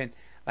wasn't even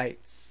like,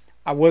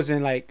 I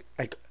wasn't like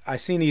I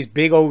seen these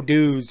big old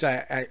dudes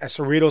at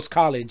Cerritos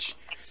College,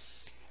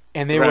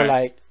 and they were Right.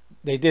 like,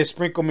 they did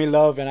Sprinkle Me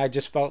Love, and I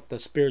just felt the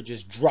spirit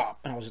just drop,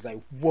 and I was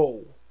like,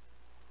 whoa,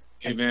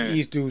 like Amen.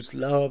 these dudes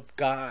love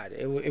God.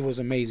 It was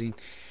amazing.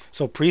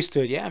 So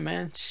Priesthood, yeah,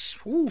 man.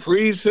 Woo.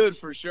 Priesthood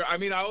for sure. I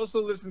mean, I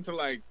also listen to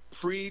like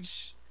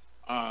Preach,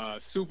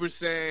 Super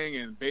Sang,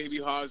 and Baby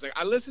Hogs. Like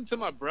I listen to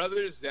my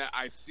brothers that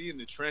I see in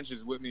the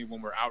trenches with me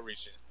when we're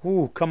outreaching.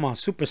 Ooh, come on,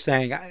 Super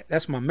Sang.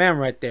 That's my man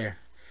right there.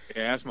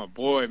 Yeah, that's my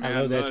boy, I man.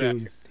 love I that love that.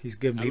 dude. He's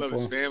good I love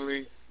his people.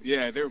 family.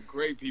 Yeah, they're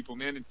great people,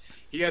 man. And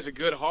he has a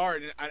good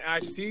heart. And I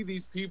see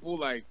these people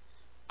like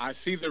I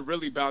see they're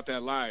really about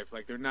that life.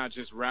 Like they're not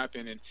just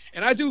rapping.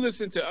 And I do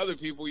listen to other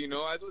people. You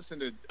know, I listen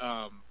to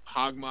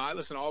Hogma. I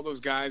listen to all those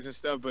guys and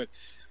stuff. But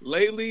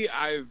lately,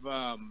 I've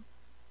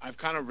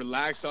kind of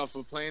relaxed off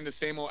of playing the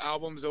same old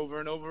albums over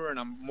and over, and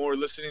I'm more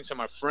listening to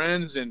my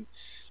friends, and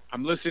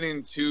I'm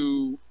listening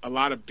to a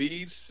lot of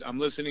beats. I'm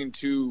listening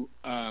to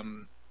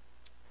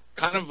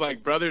kind of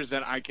like brothers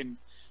that I can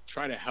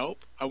try to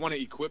help. I want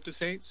to equip the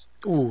saints.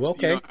 Ooh, You know,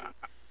 okay.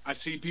 I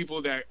see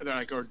people that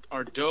like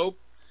are dope,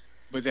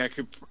 but that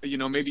could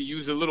maybe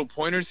use a little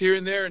pointers here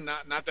and there. And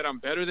not that I'm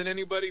better than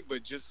anybody,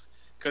 but just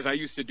because I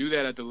used to do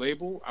that at the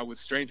label, I would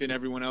strengthen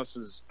everyone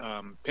else's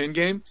pen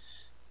game,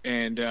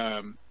 and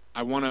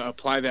I want to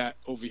apply that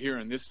over here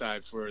on this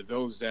side for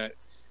those that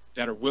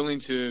are willing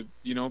to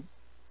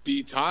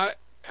be taught,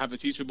 have a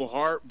teachable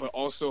heart, but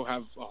also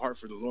have a heart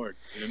for the Lord.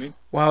 You know what I mean?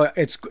 Wow,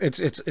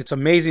 it's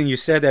amazing you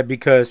said that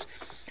because,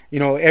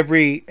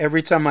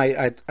 every time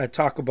I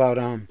talk about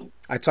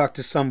I talk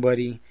to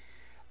somebody,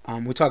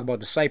 we talk about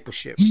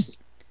discipleship,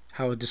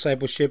 how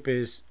discipleship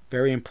is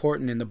very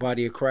important in the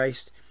body of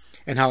Christ,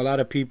 and how a lot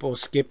of people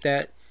skip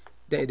that.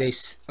 They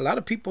a lot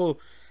of people.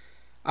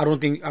 I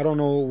don't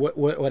know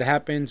what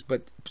happens,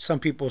 but some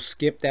people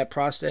skip that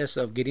process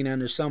of getting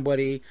under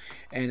somebody,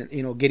 and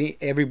getting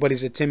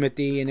everybody's a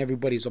Timothy and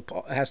everybody's a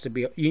Paul. It has to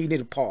be you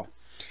need a Paul.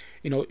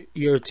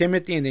 You're a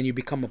Timothy and then you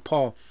become a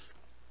Paul.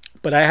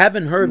 But I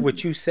haven't heard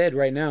what you said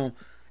right now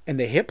in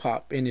the hip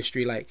hop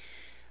industry.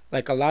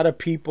 Like a lot of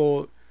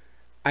people,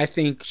 I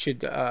think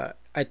should.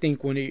 I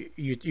think when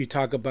you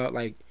talk about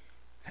like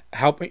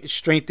helping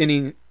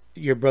strengthening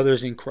your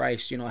brothers in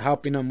Christ,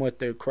 helping them with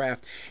their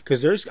craft,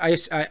 because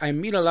I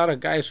meet a lot of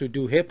guys who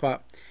do hip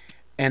hop,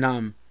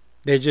 and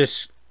they're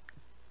just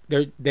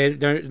they're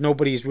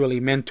nobody's really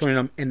mentoring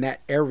them in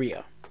that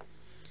area.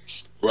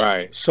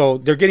 Right. So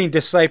they're getting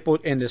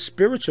discipled in the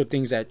spiritual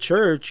things at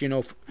church,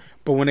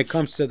 but when it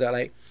comes to the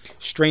like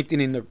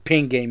strengthening the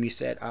pin game, you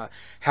said,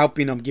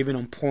 helping them, giving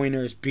them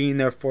pointers, being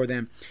there for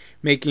them,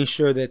 making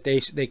sure that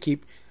they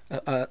keep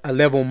a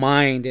level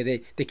mind,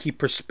 that they keep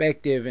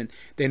perspective, and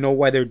they know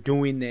why they're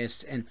doing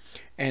this, and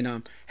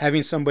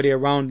having somebody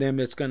around them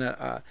that's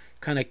gonna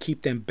kind of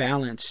keep them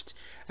balanced.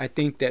 I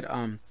think that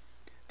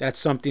that's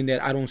something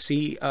that I don't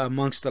see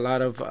amongst a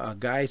lot of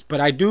guys, but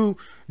I do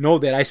know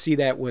that I see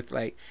that with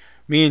like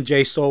me and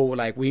Jay Soul.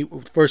 Like we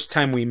first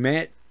time we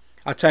met,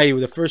 I'll tell you,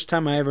 the first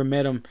time I ever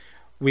met him,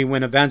 we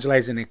went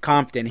evangelizing in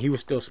Compton. He was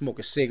still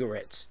smoking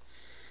cigarettes,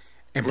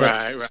 and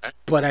Right.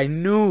 but I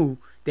knew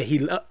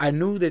that I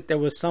knew that there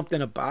was something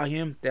about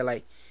him that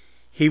like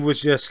he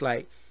was just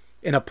like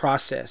in a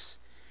process,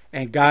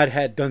 and God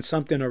had done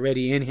something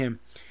already in him,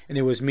 and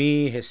it was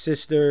me, his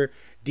sister,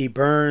 D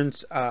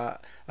Burns, a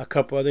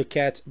couple other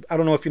cats. I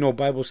don't know if you know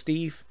Bible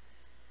Steve.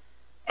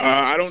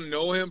 I don't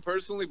know him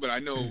personally, but I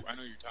know you're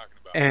talking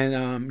about.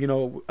 And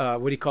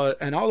what do you call it?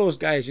 And all those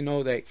guys,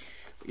 they,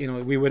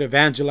 we would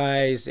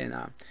evangelize, and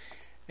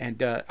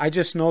I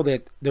just know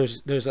that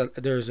there's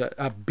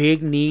a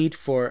big need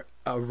for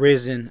a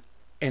Rizin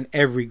in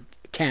every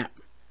camp,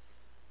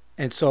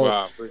 and so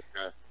Wow.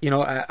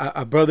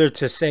 a brother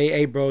to say,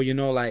 hey bro,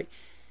 like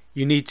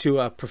you need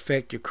to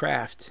perfect your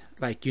craft,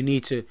 like you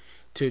need to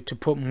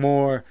put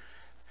more,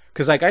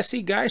 because like I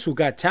see guys who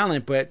got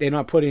talent, but they're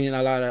not putting in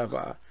a lot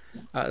of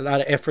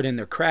effort in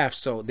their craft,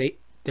 so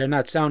they're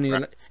not sounding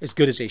Right. as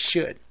good as they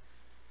should.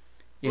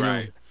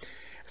 Right.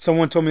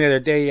 Someone told me the other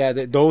day, yeah,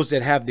 that those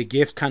that have the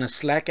gift kind of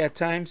slack at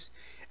times,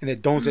 and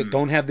that those that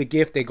don't have the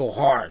gift, they go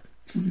hard.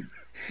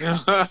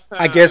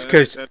 I guess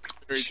because that's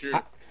very true.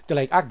 they're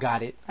like, I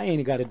got it. I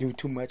ain't got to do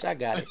too much. I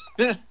got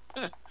it.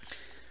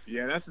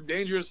 Yeah, that's a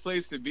dangerous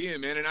place to be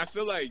in, man. And I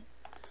feel like,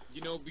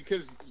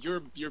 because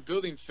you're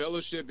building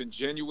fellowship and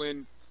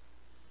genuine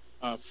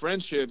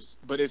friendships,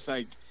 but it's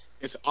like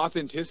it's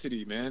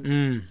authenticity,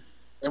 man.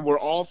 And we're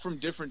all from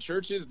different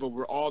churches, but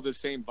we're all the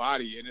same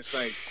body. And it's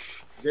like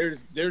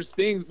there's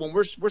things when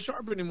we're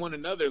sharpening one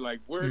another. Like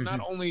we're not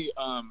only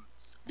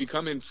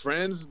becoming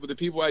friends with the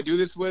people I do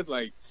this with,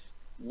 like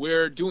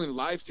we're doing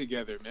life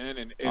together, man,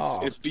 and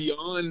Oh, it's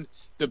beyond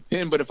the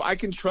pen. But if I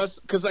can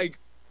trust, because like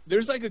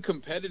there's like a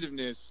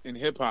competitiveness in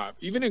hip hop,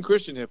 even in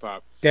Christian hip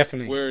hop,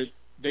 definitely. where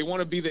they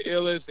want to be the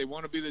illest, they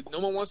want to be the. No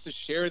one wants to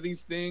share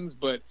these things,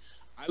 but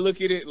I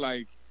look at it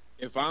like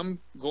if I'm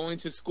going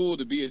to school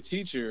to be a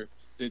teacher,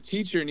 the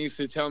teacher needs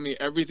to tell me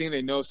everything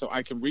they know so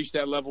I can reach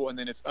that level, and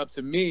then it's up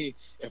to me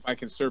if I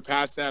can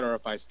surpass that or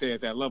if I stay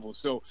at that level.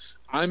 So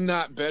I'm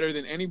not better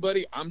than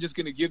anybody. I'm just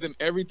going to give them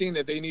everything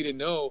that they need to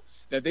know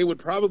that they would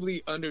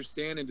probably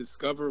understand and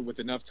discover with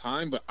enough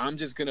time, but I'm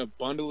just going to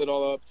bundle it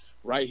all up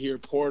right here,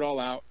 pour it all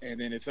out, and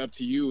then it's up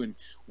to you, and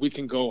we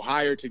can go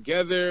higher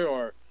together,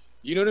 or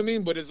you know what I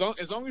mean? But as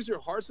long as your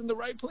heart's in the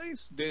right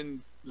place,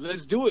 then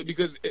let's do it,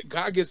 because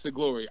God gets the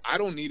glory. I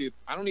don't need it.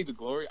 I don't need the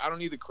glory. I don't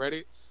need the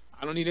credit.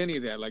 I don't need any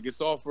of that. Like, it's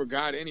all for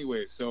God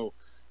anyway. So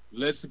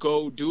let's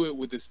go do it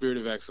with the spirit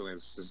of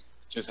excellence. Is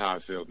just how I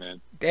feel, man.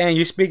 Dan,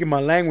 you speaking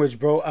my language,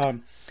 bro.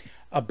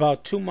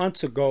 About 2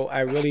 months ago, I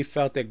really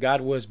felt that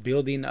God was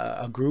building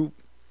a group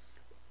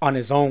on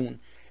His own.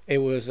 It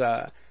was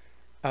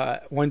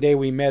one day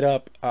we met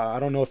up. I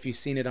don't know if you've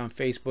seen it on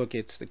Facebook.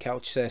 It's the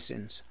Couch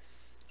Sessions.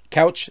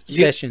 Couch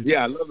Yeah, Sessions.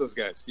 yeah, I love those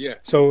guys. Yeah.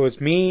 So it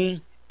was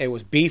me. It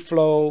was B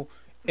Flow.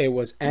 It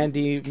was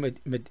Andy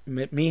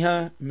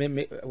Miha.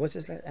 What's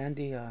his name?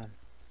 Andy.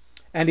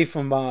 Andy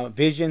from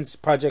Visions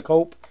Project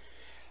Hope.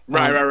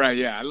 Right.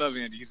 Yeah, I love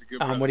Andy. He's a good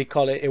What brother. do you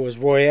call it? It was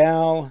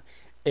Royale.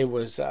 It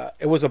was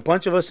a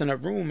bunch of us in a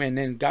room, and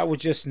then God was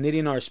just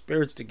knitting our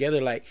spirits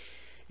together. Like,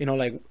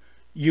 like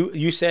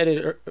you said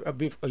it.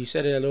 You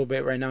said it a little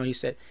bit right now. He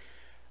said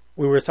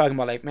we were talking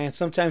about, like, man,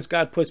 sometimes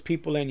God puts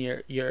people in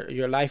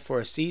your life for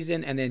a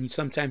season, and then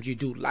sometimes you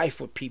do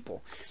life with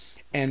people.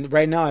 And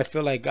right now, I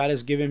feel like God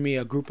has given me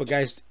a group of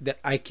guys that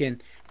I can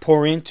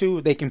pour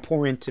into. They can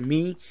pour into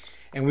me,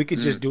 and we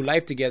could just do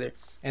life together.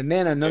 And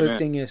then another Amen.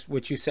 thing is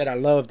what you said I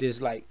loved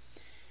is, like,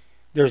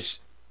 there's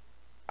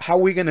how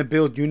we gonna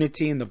build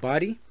unity in the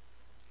body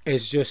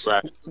is just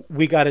Right.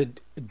 we gotta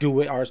do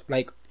it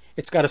like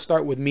it's gotta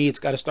start with me, it's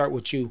gotta start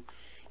with you.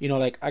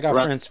 Like, I got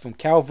Right. friends from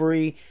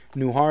Calvary,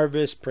 New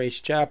Harvest, Praise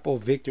Chapel,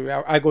 Victory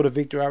I go to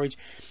Victory Outreach.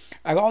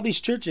 I got all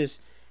these churches,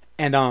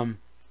 and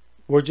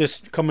we're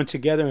just coming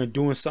together and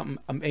doing something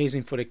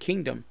amazing for the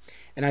kingdom.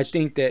 And I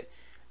think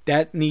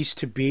that needs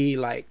to be,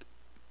 like,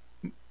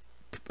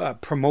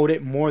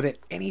 promoted more than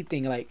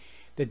anything. Like,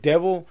 the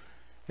devil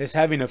is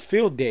having a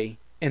field day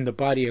in the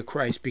body of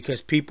Christ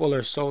because people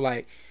are so,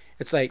 like,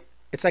 it's like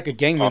a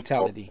gang Oh,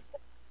 mentality.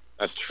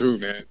 that's true,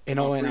 man. You Come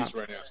know, on, and preach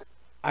right now.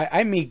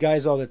 I meet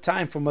guys all the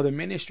time from other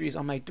ministries.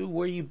 I'm like, dude,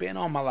 where you been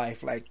all my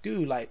life? Like,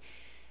 dude, like,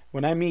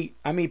 when I meet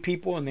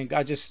people, and then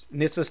God just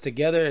knits us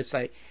together. It's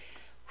like,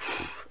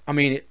 I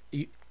mean,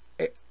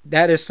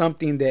 that is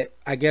something that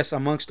I guess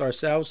amongst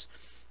ourselves,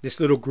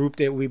 this little group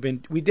that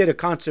we did a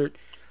concert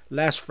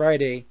last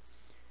Friday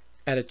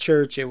at a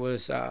church. It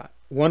was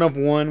One of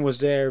One was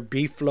there,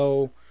 B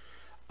Flow,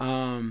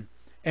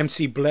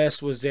 MC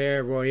Bless was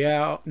there,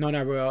 Royale, no,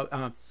 not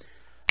Royale,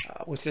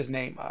 what's his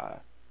name?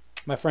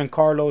 My friend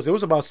Carlos. It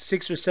was about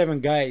 6 or 7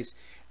 guys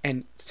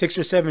and 6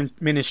 or 7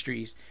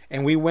 ministries,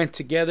 and we went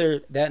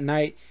together that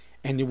night,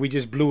 and we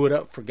just blew it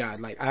up for God.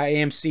 Like, I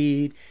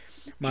MC'd,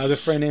 my other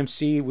friend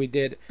MC. We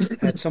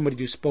had somebody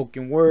do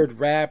spoken word,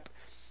 rap.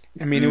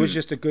 I mean, it was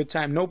just a good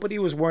time. Nobody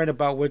was worried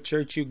about what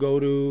church you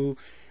go to.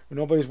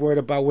 Nobody's worried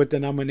about what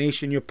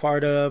denomination you're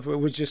part of. It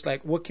was just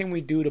like, what can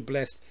we do to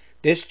bless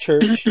this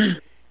church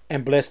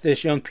and bless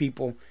this young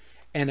people?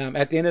 And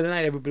at the end of the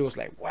night, everybody was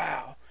like,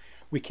 wow.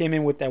 We came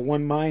in with that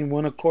one mind,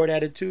 one accord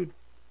attitude,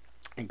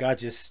 and God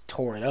just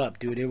tore it up,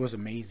 dude. It was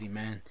amazing,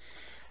 man.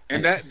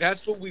 And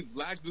that's what we've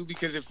lacked, dude,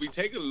 because if we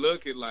take a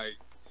look at like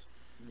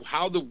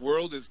how the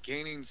world is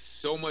gaining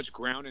so much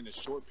ground in a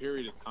short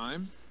period of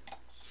time,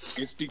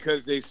 it's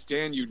because they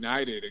stand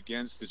united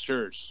against the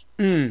church.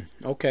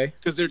 Okay.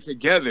 Because they're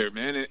together,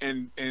 man,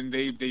 and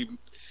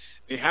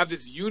they have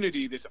this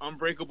unity, this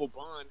unbreakable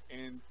bond,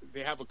 and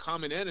they have a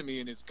common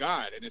enemy, and it's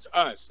God, and it's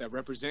us that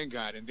represent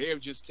God. And they have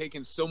just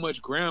taken so much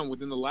ground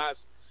within the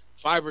last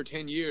 5 or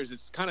 10 years.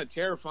 It's kind of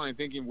terrifying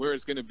thinking where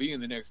it's going to be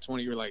in the next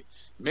 20 years. Like,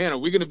 man, are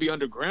we going to be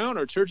underground,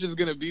 or church is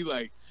going to be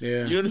like,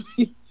 Yeah. you know what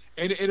I mean?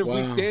 And if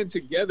we Wow. stand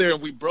together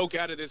and we broke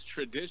out of this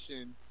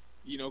tradition,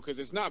 because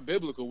it's not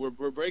biblical.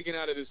 We're breaking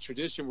out of this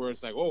tradition where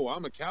it's like, oh,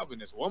 I'm a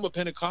Calvinist, well, I'm a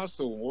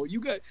Pentecostal, well,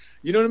 you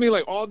know what I mean?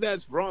 Like, all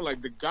that's wrong.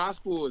 Like, the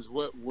gospel is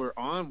what we're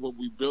on, what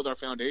we build our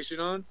foundation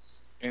on,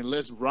 and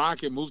let's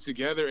rock and move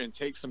together and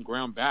take some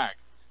ground back.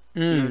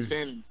 You know what I'm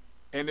saying?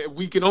 And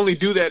we can only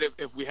do that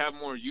if we have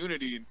more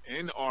unity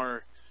in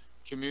our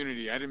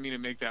community. I didn't mean to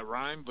make that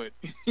rhyme, but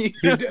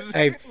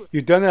Hey,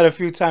 you've done that a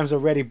few times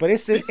already, but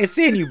it's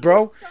in you,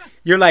 bro.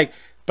 You're like,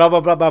 blah,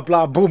 blah, blah, blah,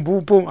 blah, boom,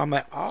 boom, boom. I'm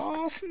like,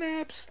 oh,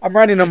 snaps. I'm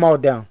writing them all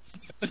down.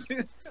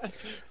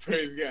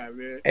 praise God,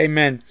 man.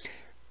 Amen.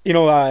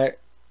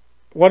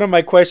 One of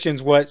my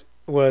questions was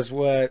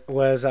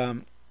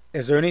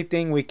is there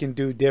anything we can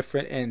do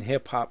different in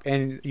hip hop?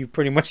 And you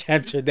pretty much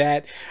answered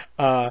that.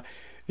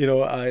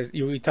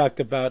 We talked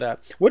about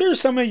what are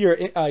some of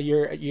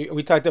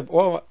we talked about,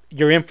 well,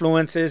 your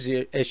influences.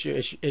 It's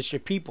your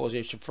peoples,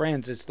 it's your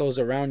friends, it's those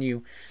around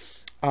you.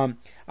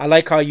 I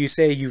like how you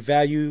say you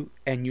value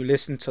and you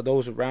listen to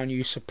those around you.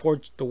 You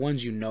support the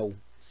ones you know,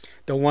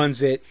 the ones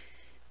that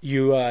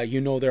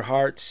you know their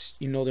hearts,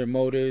 you know their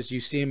motives. You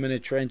see them in the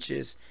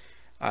trenches.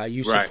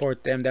 You Right.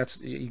 support them.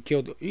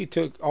 You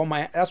took all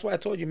my. That's why I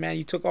told you, man.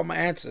 You took all my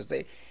answers.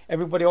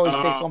 Everybody always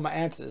takes Uh, all my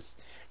answers,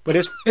 but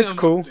it's my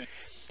cool. man.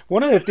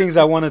 One of the things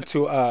I wanted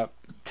to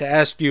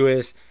ask you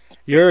is,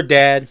 you're a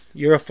dad,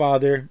 you're a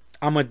father.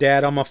 I'm a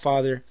dad, I'm a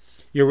father.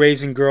 You're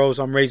raising girls,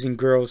 I'm raising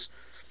girls.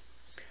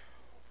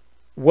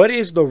 What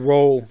is the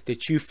role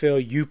that you feel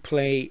you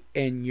play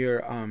in your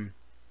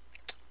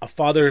a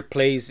father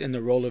plays in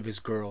the role of his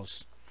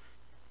girls,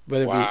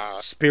 whether it be Wow.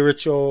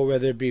 spiritual,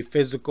 whether it be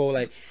physical?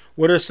 Like,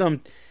 what are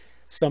some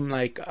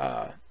like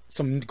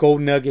some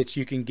gold nuggets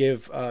you can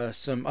give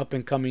some up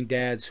and coming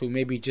dads who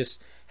maybe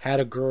just had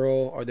a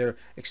girl or they're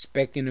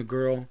expecting a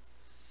girl?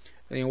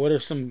 What are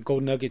some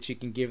gold nuggets you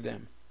can give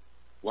them?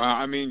 Wow.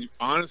 I mean,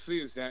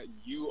 honestly, is that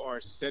you are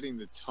setting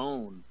the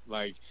tone.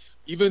 Like,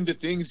 even the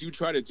things you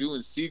try to do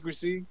in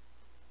secrecy,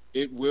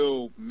 it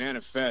will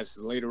manifest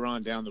later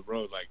on down the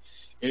road. Like,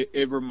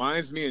 it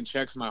reminds me and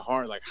checks my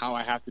heart, like how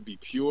I have to be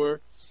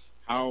pure.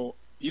 How,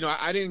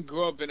 I didn't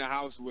grow up in a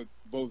house with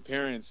both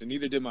parents, and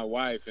neither did my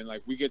wife. And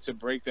like, we get to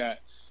break that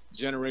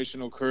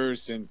generational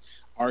curse, and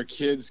our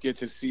kids get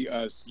to see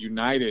us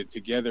united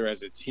together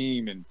as a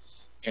team,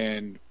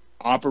 and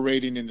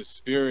operating in the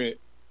spirit,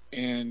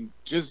 and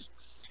just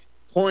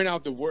pouring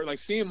out the word, like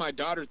seeing my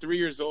daughter 3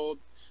 years old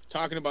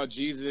talking about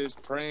Jesus,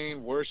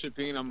 praying,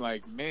 worshiping. I'm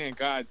like, man,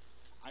 God,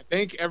 I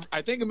thank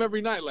him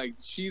every night. Like,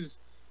 she's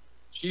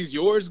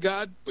yours,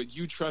 God, but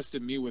you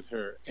trusted me with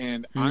her,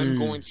 and I'm Mm,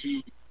 going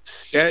to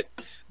set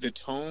the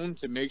tone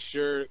to make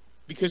sure,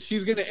 because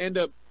she's going to end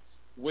up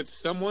with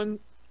someone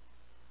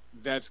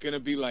that's going to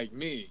be like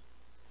me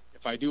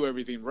if I do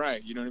everything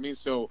right. You know what I mean?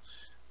 So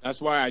that's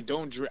why I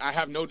don't drink. I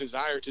have no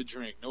desire to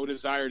drink, no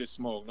desire to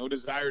smoke, no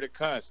desire to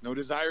cuss, no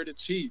desire to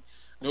cheat,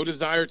 no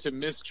desire to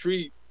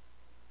mistreat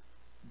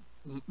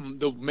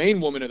the main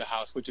woman of the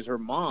house, which is her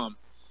mom.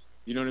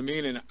 You know what I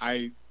mean? And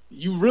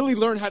you really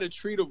learn how to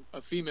treat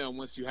a female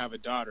once you have a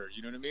daughter.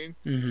 You know what I mean?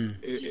 mm-hmm.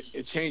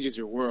 It changes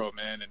your world,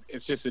 man. And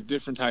it's just a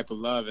different type of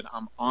love. And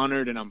I'm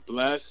honored and I'm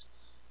blessed.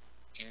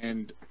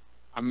 And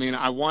I mean,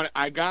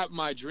 I got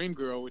my dream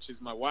girl, which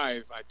is my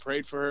wife. I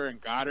prayed for her and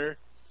got her.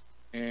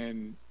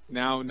 And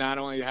now not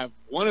only have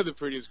one of the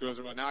prettiest girls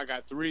around, now I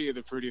got three of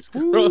the prettiest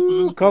girls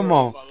in Ooh, the come world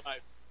in on. my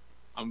life.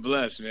 I'm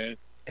blessed, man.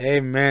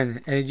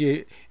 Amen.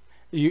 And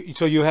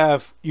so you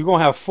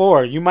gonna have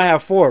four. You might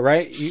have four,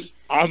 right?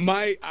 I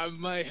might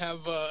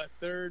have a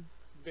third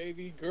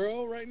baby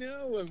girl right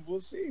now, and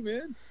we'll see,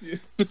 man.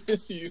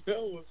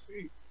 We'll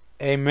see.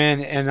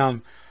 Amen. And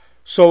I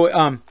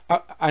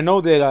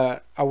know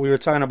that we were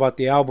talking about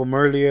the album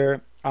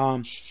earlier.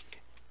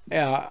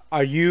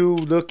 Are you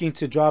looking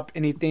to drop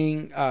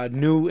anything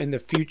new in the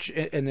future,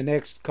 in the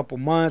next couple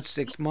months,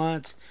 6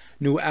 months?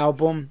 New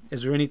album?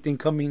 Is there anything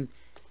coming?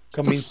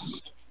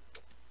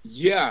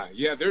 Yeah,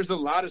 yeah. There's a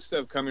lot of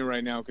stuff coming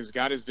right now because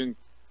God has been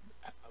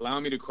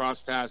allowing me to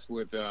cross paths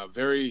with a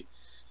very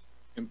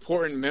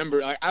important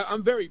member.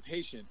 I'm very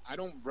patient. I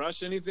don't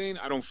rush anything.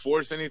 I don't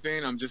force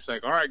anything. I'm just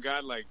like, all right,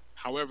 God, like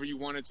however you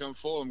want it to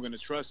unfold, I'm going to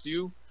trust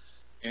you,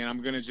 and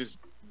I'm going to just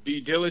be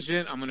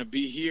diligent. I'm going to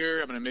be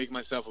here. I'm going to make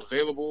myself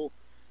available,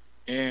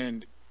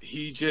 and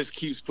He just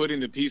keeps putting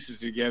the pieces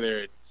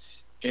together.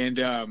 And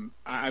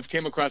I've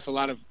came across a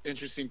lot of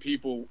interesting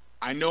people.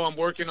 I know I'm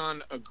working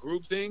on a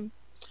group thing.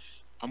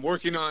 I'm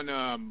working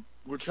on.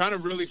 We're trying to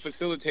really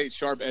facilitate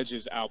Sharp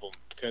Edge's album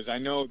because I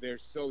know they're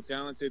so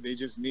talented. They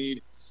just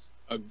need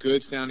a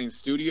good sounding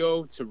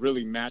studio to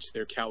really match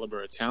their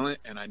caliber of talent.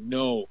 And I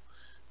know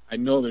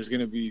there's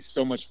going to be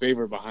so much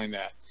favor behind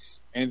that.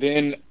 And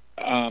then,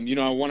 I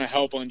want to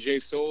help on Jay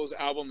Soul's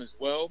album as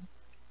well.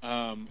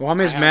 Well, I'm I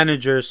his have.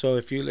 manager, so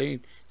if you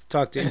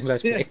talk to him,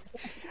 let's play.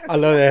 I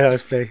love that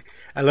let's play.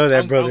 I love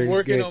that brother. I'm He's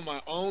working good. on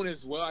my own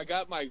as well. I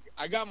got my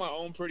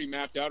own pretty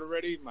mapped out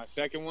already, my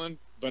second one,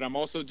 but I'm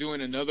also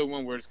doing another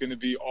one where it's going to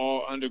be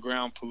all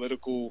underground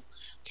political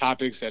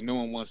topics that no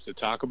one wants to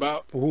talk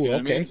about. Ooh, You know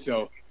what I mean? okay.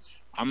 So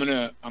I'm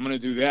gonna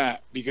do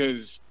that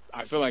because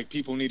I feel like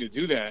people need to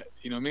do that.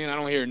 You know what I mean? I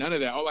don't hear none of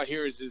that. All I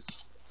hear is this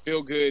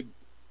feel good.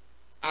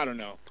 I don't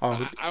know.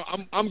 Oh,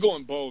 I'm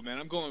going bold, man.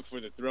 I'm going for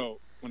the throat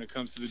when it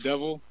comes to the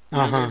devil. You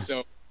know uh what I mean? huh.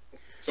 So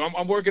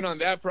I'm working on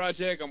that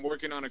project. I'm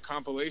working on a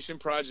compilation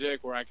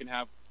project where I can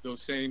have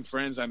those same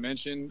friends I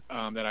mentioned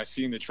that I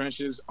see in the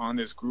trenches on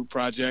this group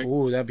project.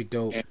 Ooh, that'd be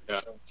dope. And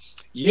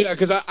yeah,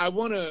 because I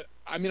want to.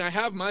 I mean, I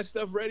have my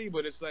stuff ready,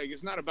 but it's like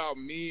it's not about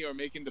me or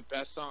making the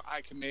best song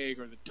I can make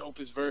or the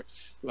dopest verse.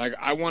 Like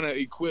I want to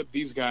equip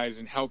these guys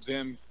and help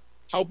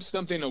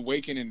something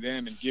awaken in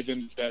them and give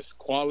them the best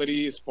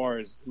quality as far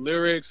as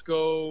lyrics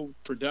go,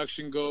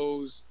 production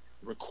goes,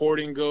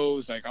 recording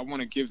goes. Like I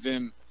want to give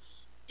them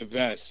the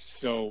best.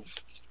 So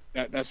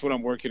that's what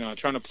I'm working on,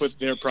 trying to put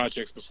their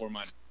projects before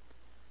mine.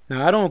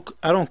 Now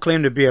I don't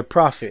claim to be a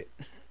prophet.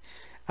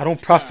 I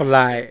don't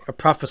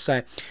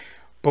prophesy,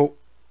 but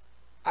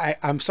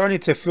I'm starting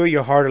to feel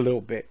your heart a little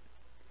bit,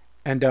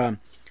 and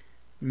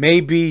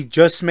maybe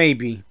just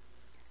maybe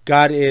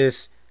God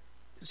is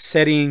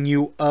setting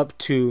you up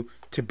to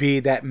be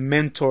that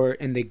mentor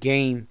in the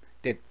game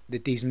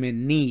that these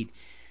men need.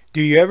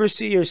 Do you ever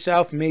see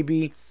yourself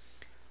maybe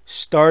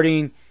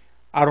starting,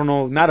 I don't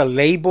know, not a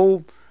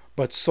label,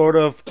 but sort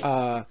of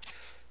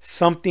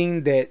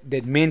something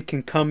that men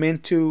can come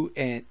into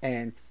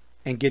and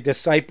get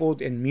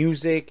discipled in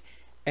music,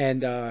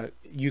 and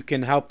you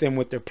can help them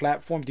with their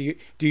platform? Do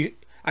you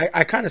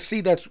I kind of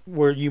see that's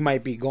where you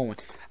might be going.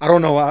 I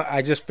don't know.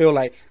 I just feel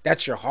like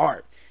that's your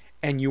heart,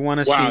 and you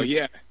want to Wow, see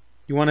yeah.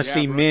 Yeah,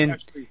 bro. men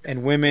Actually,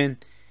 and women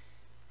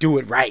do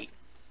it right.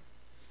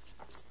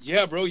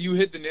 yeah, bro, you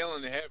hit the nail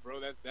on the head, bro.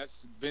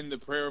 That's been the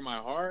prayer of my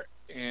heart,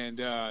 and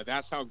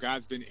that's how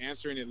God's been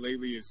answering it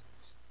lately. Is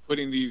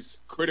putting these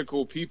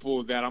critical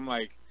people that I'm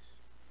like,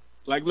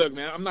 look,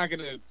 man, I'm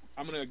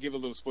gonna give a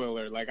little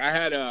spoiler. Like, I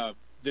had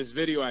this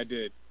video I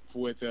did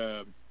with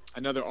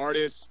another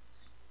artist,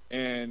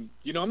 and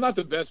I'm not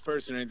the best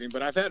person or anything,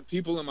 but I've had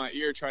people in my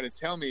ear try to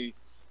tell me,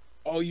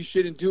 oh, you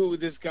shouldn't do it with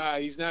this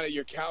guy. He's not at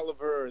your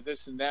caliber, or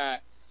this and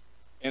that.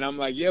 And I'm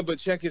like, yeah, but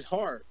check his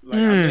heart. Like,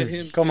 I met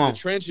him Come in the on.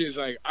 trenches.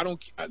 Like, I don't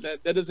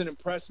that doesn't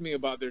impress me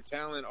about their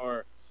talent,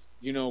 or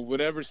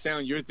whatever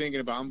sound you're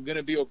thinking about. I'm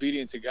gonna be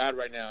obedient to God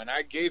right now. And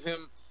I gave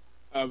him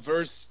a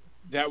verse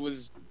that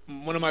was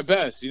one of my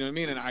best. You know what I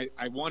mean? And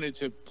I wanted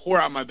to pour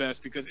out my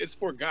best because it's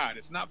for God.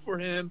 It's not for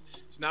him.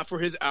 It's not for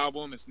his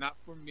album. It's not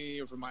for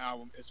me or for my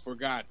album. It's for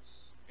God.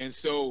 And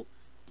so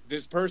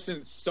this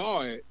person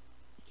saw it,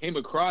 came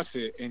across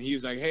it, and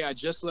he's like, hey, I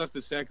just left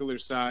the secular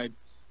side.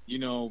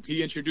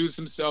 He introduced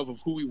himself of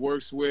who he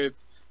works with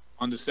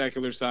on the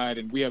secular side,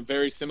 and we have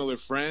very similar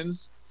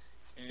friends.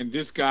 And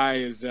this guy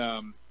is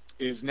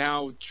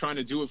now trying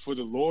to do it for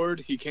the Lord.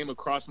 He came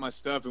across my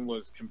stuff and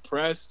was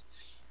impressed,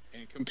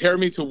 and compared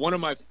me to one of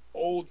my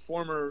old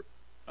former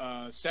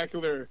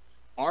secular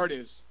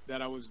artists that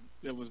was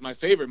my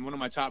favorite, one of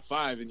my top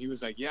 5. And he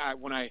was like, yeah,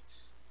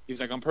 he's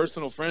like, I'm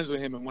personal friends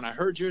with him, and when I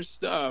heard your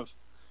stuff,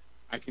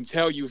 I can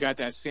tell you got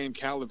that same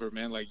caliber,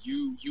 man. Like,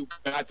 you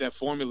got that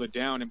formula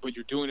down, but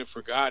you're doing it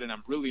for God, and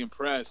I'm really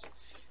impressed.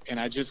 And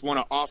I just want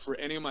to offer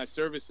any of my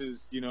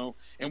services,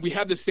 and we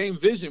have the same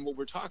vision, what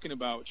we're talking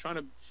about, trying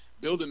to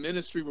build a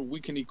ministry where we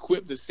can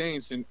equip the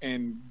saints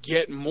and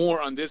get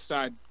more on this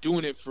side,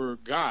 doing it for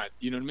God.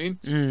 You know what I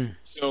mean?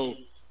 So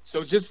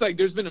just like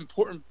there's been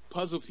important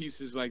puzzle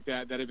pieces like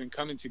that have been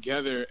coming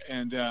together.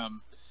 And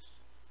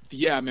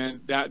yeah,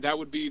 man, that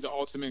would be the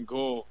ultimate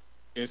goal,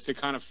 is to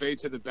kind of fade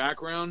to the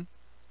background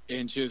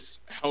and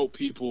just help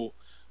people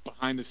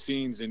behind the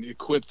scenes and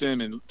equip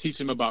them and teach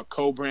them about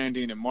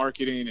co-branding and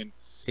marketing and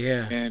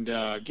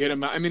get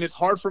them out. I mean, it's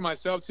hard for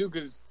myself too,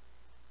 because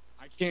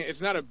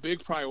it's not a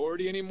big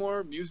priority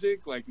anymore,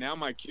 music. Like, now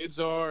my kids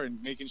are,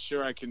 and making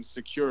sure I can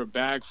secure a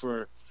bag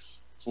for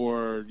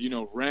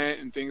rent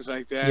and things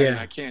like that. And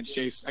I can't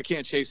chase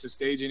the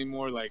stage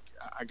anymore. Like,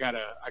 I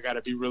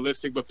gotta be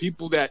realistic. But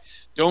people that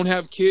don't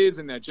have kids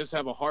and that just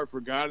have a heart for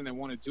God and they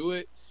want to do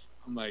it,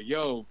 I'm like,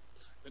 yo,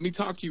 let me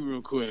talk to you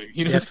real quick.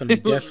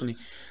 Definitely.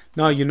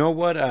 No, you know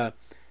what? I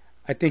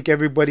think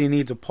everybody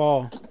needs a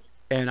Paul,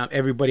 and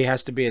everybody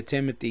has to be a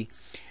Timothy.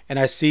 And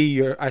I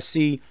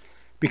see,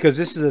 because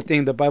this is the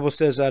thing the Bible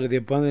says, out of the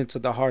abundance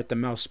of the heart, the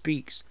mouth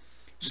speaks.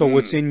 So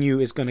what's in you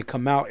is going to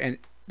come out. And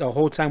the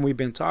whole time we've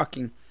been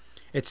talking,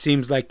 it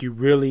seems like you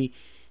really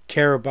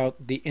care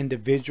about the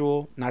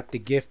individual, not the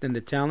gift and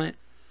the talent.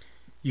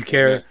 You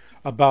care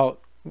about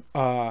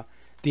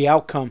the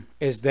outcome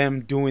is them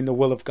doing the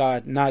will of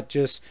God, not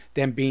just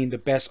them being the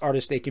best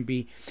artist they can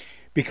be.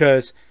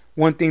 Because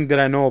one thing that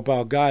I know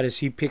about God is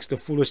he picks the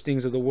foolish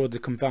things of the world to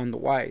confound the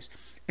wise.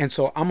 And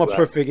so I'm a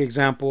perfect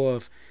example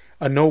of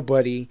a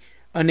nobody,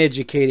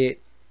 uneducated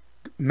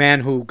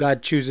man who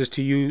God chooses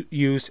to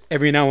use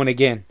every now and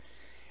again.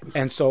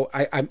 And so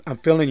I'm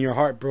feeling your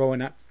heart, bro,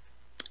 and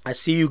I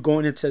see you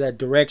going into that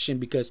direction,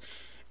 because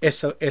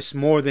it's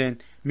more than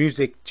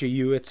music to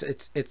you.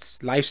 It's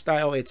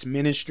lifestyle, it's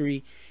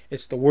ministry,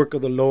 it's the work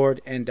of the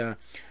Lord. And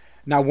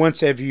not once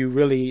have you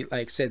really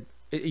said,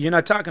 you're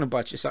not talking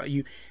about yourself.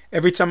 You,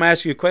 every time I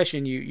ask you a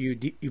question,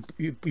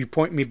 you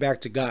point me back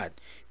to God,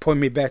 point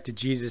me back to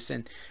Jesus,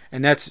 and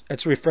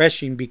that's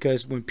refreshing,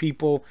 because when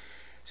people,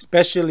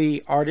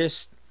 especially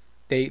artists,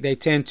 they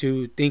tend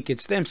to think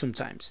it's them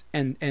sometimes.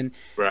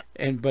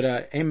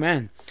 But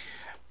amen.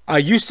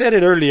 You said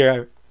it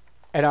earlier,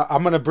 and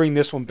I'm gonna bring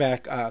this one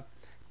back.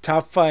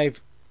 Top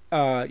 5,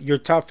 your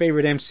top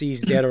favorite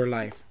MCs, dead or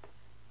alive,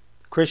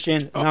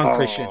 Christian,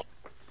 non-Christian.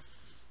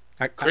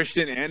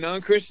 Christian and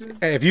non-Christian.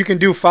 If you can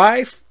do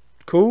 5,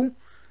 cool.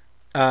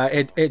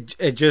 I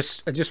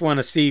just want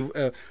to see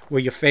where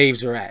your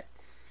faves are at.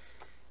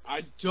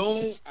 I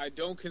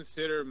don't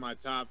consider my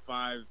top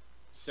 5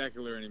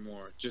 secular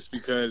anymore, just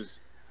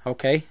because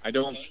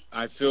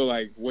I feel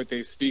like what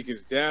they speak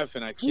is deaf,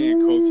 and I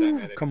can't co-sign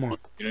that anymore. Come on.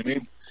 You know what I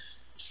mean?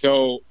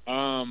 So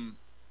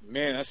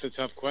Man, that's a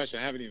tough question.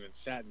 I haven't even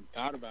sat and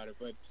thought about it,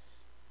 but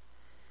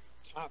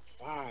top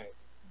five.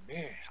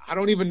 Man, I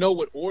don't even know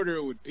what order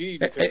it would be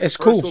because the It's first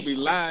cool. will be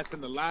last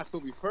and the last will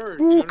be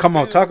first. You Ooh, know what I'm come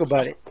on, saying? talk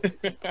about it.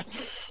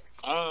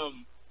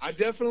 I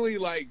definitely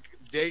like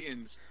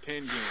Dayton's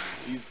pen game.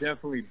 He's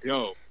definitely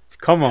dope.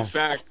 Come In on.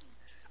 fact,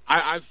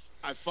 I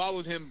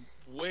followed him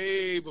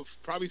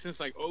probably since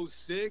like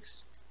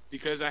 '06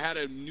 because I had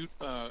a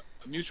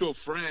mutual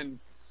friend.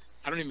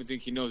 I don't even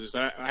think he knows this,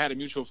 but I had a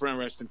mutual friend,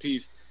 rest in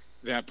peace,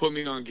 that put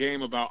me on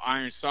game about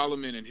Iron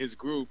Solomon and his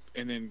group,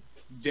 and then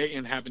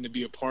Dayton happened to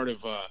be a part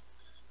of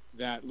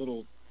that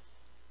little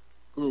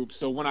group.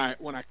 So when I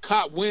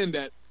caught wind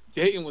that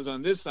Dayton was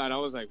on this side, I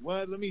was like,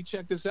 "What? Let me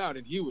check this out."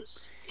 And he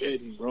was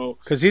spitting, bro.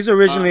 Because he's Uh,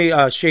 originally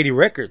Shady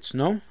Records,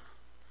 no?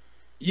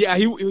 yeah,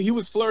 he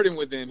was flirting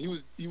with them. He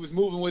was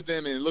moving with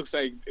them, and it looks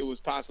like it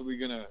was possibly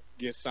gonna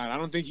get signed. I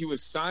don't think he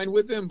was signed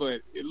with them,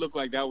 but it looked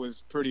like that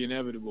was pretty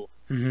inevitable.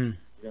 Mm-hmm.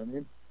 You know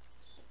what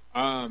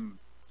I mean?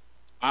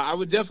 I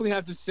would definitely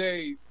have to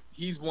say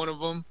he's one of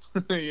them.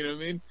 You know what I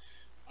mean?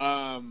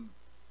 Um,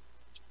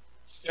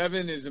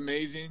 Seven is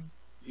amazing.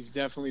 He's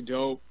definitely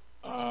dope.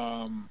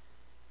 Dang.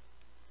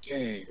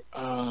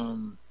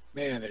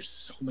 Man, there's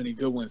so many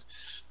good ones.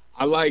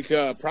 I like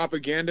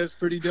Propaganda's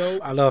pretty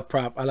dope. I love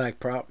Prop. I like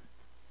Prop.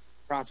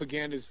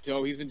 Propaganda's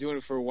dope. He's been doing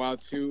it for a while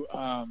too.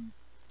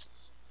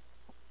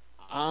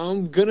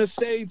 I'm gonna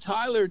say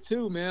Tyler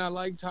too, man. I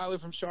like Tyler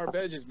from Sharp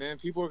Edges, man.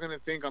 People are gonna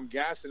think I'm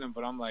gassing him,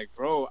 but I'm like,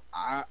 bro,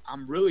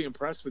 I'm really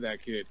impressed with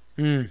that kid.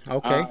 Okay.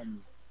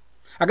 Um,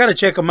 I got to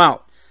check him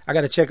out. I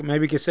got to check him.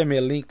 Maybe you can send me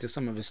a link to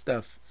some of his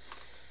stuff.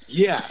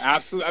 yeah,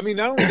 absolutely. I mean,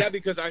 not only that,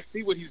 because I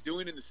see what he's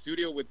doing in the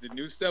studio with the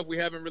new stuff we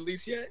haven't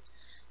released yet,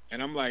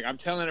 and I'm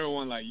telling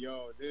everyone like,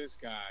 yo, this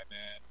guy,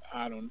 man,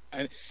 I don't,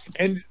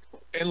 and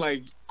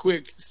like,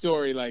 quick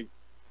story, like,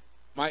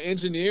 my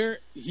engineer,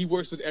 he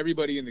works with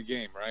everybody in the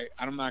game, right?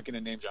 I'm not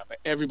gonna name drop, but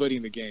everybody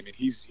in the game, and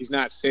he's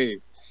not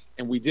saved.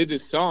 And we did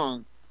this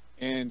song,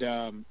 and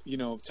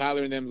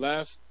Tyler and them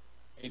left,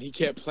 and he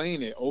kept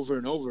playing it over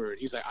and over.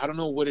 He's like, I don't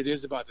know what it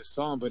is about the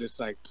song, but it's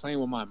like playing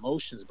with my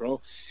emotions, bro.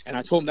 And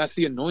I told him that's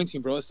the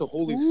anointing, bro. It's the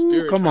Holy Ooh,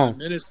 Spirit come trying to on.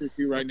 minister to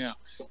you right now.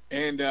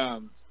 And I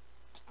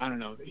don't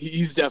know,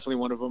 he's definitely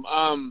one of them.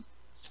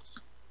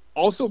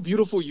 Also,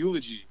 Beautiful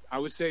Eulogy. I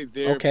would say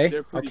Okay.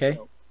 they're pretty Okay.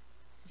 dope.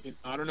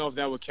 I don't know if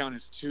that would count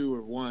as two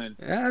or one.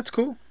 Yeah, that's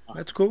cool.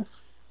 That's cool.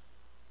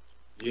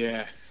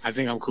 Yeah, I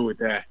think I'm cool with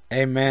that.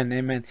 Amen.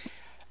 Amen.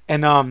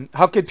 And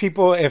how could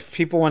people, if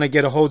people want to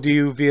get a hold of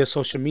you via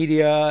social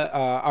media,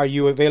 are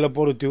you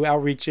available to do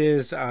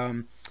outreaches,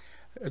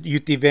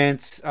 youth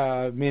events,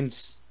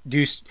 men's?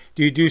 Do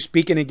you do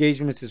speaking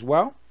engagements as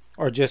well,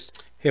 or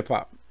just hip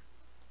hop?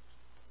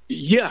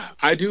 Yeah,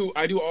 I do.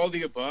 I do all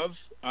the above.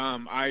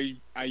 I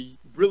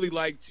really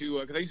like to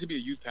because I used to be a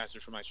youth pastor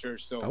for my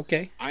church, so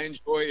Okay. I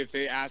enjoy if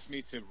they ask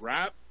me to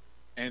rap,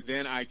 and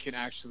then I can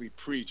actually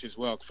preach as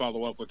well,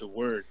 follow up with a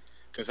word,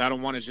 because I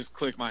don't want to just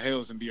click my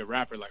heels and be a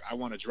rapper. Like I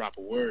want to drop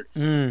a word.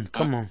 Uh,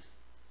 Come on.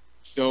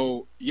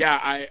 so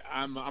yeah,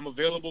 I'm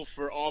available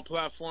for all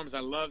platforms.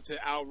 I love to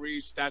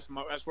outreach. That's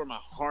where my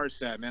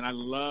heart's at, man. I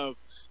love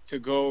to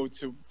go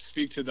to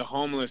speak to the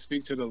homeless,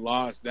 speak to the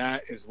lost.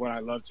 That is what I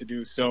love to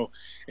do. So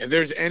if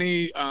there's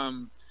any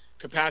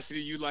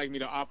capacity you'd like me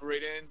to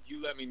operate in,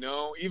 you let me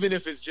know. Even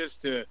if it's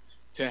just to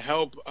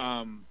help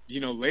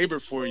labor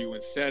for you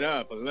and set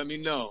up, but let me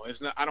know.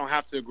 It's not I don't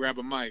have to grab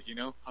a mic,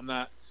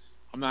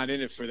 I'm not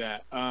in it for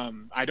that.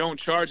 I don't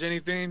charge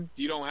anything.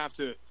 You don't have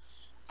to.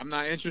 I'm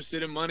not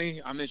interested in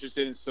money. I'm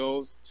interested in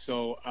souls.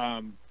 So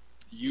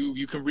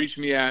you can reach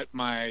me at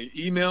my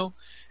email.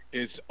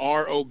 It's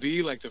ROB,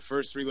 like the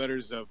first three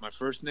letters of my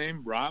first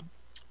name, Rob,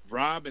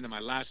 and then my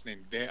last name,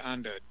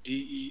 Deanda,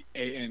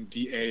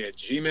 Deanda at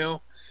Gmail,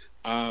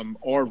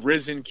 or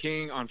Rizin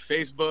King on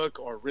Facebook,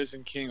 or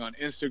Rizin King on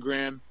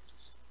Instagram.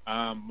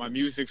 My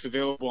music's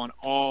available on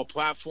all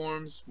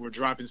platforms. We're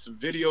dropping some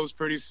videos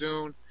pretty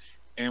soon,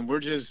 and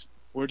we're just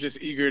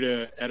eager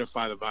to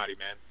edify the body,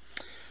 man.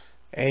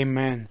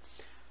 Amen.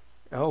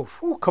 Oh,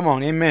 whew, come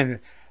on. Amen.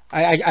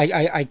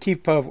 I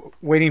keep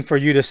waiting for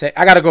you to say,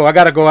 I gotta go. I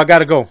gotta go. I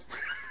gotta go.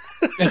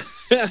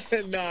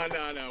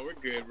 No, we're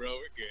good, bro.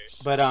 We're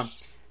good. But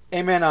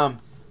amen.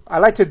 I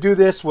like to do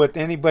this with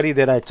anybody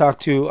that I talk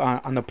to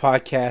on the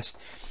podcast.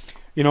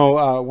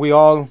 We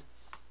all.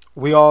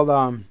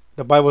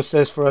 The Bible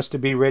says for us to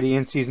be ready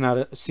in season, out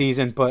of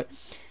season. But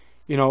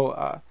you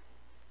know,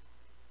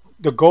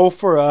 the goal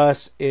for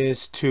us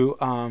is to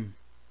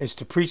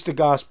preach the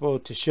gospel,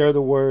 to share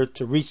the word,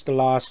 to reach the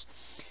lost.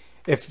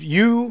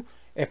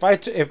 If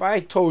I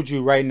told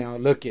you right now,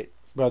 look it,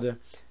 brother,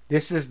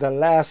 this is the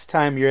last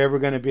time you're ever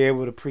going to be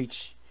able to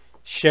preach,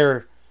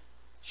 share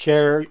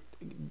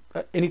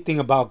anything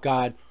about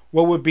God.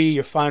 What would be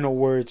your final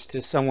words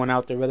to someone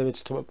out there, whether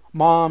it's to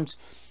moms,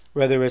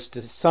 whether it's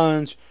to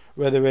sons,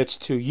 whether it's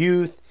to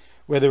youth,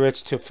 whether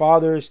it's to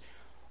fathers?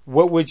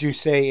 What would you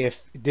say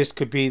if this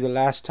could be the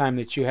last time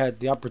that you had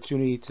the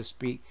opportunity to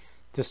speak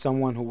to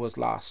someone who was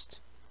lost,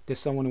 to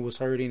someone who was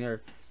hurting,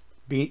 or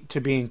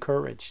to be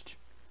encouraged?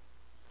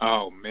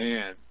 Oh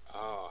man.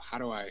 Oh, how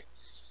do I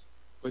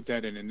put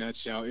that in a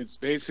nutshell? It's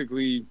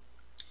basically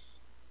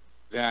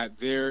that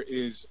there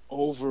is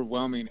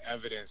overwhelming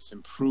evidence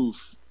and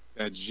proof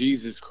that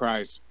Jesus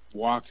Christ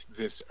walked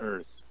this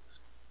earth.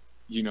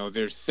 You know,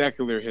 there's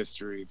secular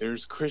history,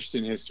 there's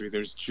Christian history,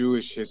 there's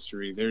Jewish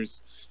history,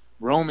 there's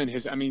Roman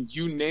history. I mean,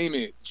 you name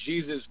it,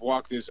 Jesus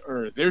walked this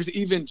earth. There's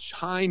even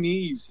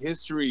Chinese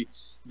history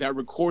that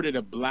recorded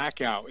a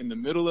blackout in the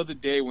middle of the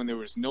day when there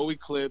was no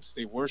eclipse.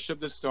 They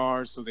worshiped the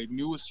stars, so they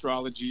knew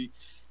astrology,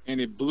 and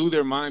it blew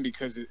their mind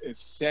because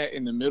it's set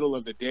in the middle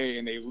of the day,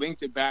 and they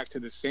linked it back to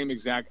the same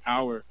exact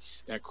hour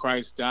that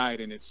Christ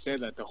died, and it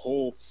said that the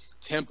whole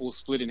temple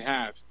split in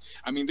half.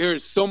 I mean, there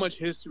is so much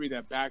history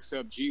that backs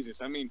up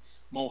Jesus. I mean,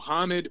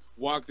 Muhammad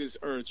walked this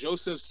earth,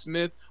 Joseph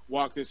Smith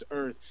walked this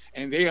earth,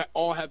 and they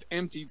all have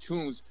empty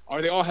tombs,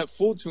 or they all have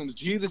full tombs.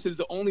 Jesus is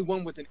the only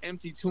one with an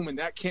empty tomb, and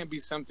that can't be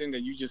something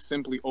that you just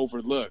simply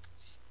overlook.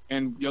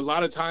 And a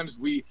lot of times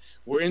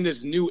we're in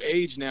this new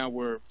age now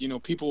where, you know,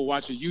 people will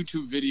watch a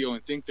YouTube video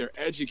and think they're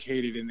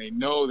educated and they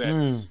know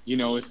that, you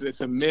know, it's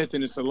a myth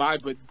and it's a lie.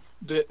 But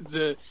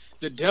the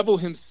devil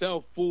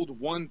himself fooled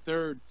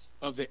 1/3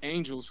 of the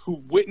angels who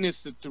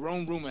witnessed the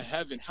throne room of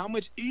heaven. How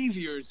much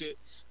easier is it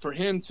for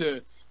him to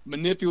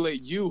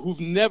manipulate you who've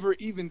never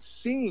even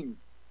seen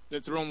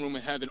the throne room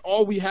of heaven?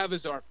 All we have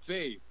is our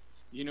faith.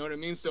 You know what I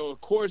mean? So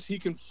of course he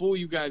can fool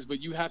you guys, but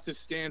you have to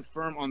stand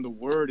firm on the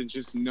word and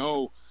just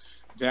know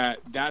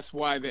that's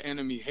why the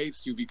enemy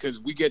hates you, because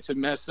we get to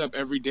mess up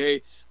every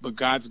day, but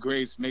God's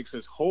grace makes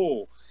us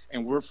whole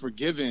and we're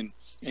forgiven,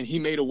 and he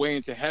made a way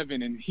into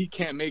heaven and he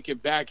can't make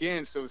it back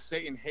in. So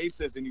Satan hates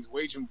us and he's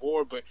waging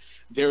war, but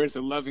there is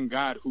a loving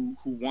God who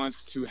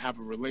wants to have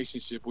a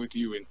relationship with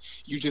you, and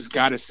you just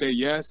got to say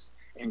yes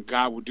and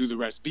God will do the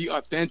rest. Be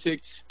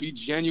authentic, be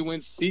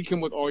genuine, seek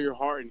him with all your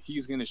heart, and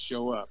he's going to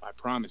show up. I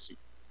promise you.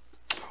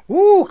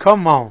 Ooh,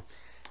 come on.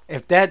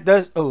 If that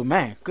does, oh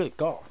man, good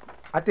God.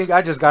 I think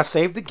I just got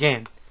saved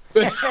again.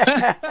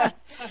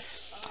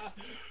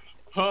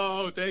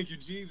 Oh, thank you,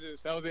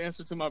 Jesus. That was the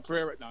answer to my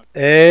prayer right now.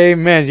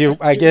 Amen.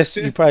 I guess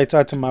you probably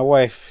talked to my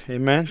wife.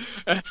 Amen.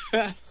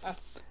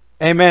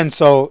 Amen.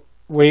 So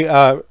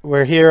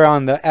we're here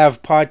on the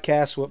AV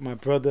podcast with my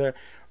brother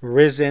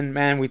Rizin.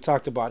 Man, we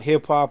talked about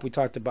hip hop. We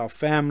talked about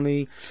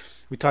family.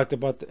 We talked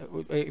about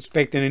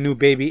expecting a new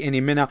baby any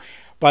minute. Now,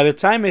 by the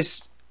time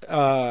this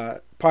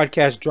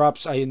podcast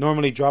drops, I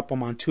normally drop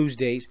them on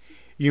Tuesdays.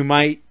 We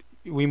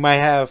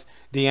might have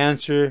the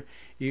answer.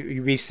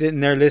 You be sitting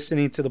there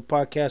listening to the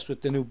podcast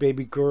with the new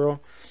baby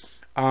girl.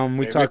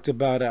 We talked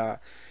about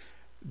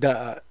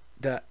the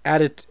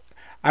added.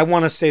 I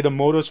want to say the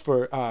motives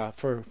for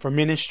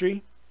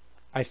ministry.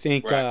 I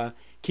think right.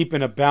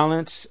 Keeping a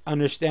balance,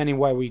 understanding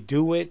why we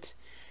do it,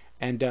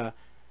 and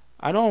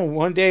I don't know.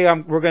 One day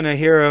we're gonna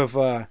hear of.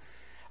 I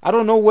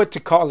don't know what to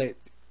call it.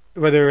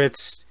 Whether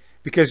it's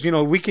because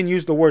we can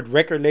use the word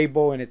record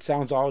label and it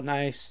sounds all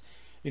nice.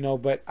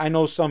 But I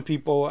know some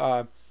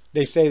people,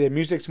 they say that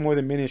music's more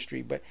than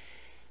ministry, but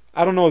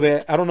I don't know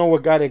that. I don't know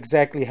what God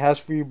exactly has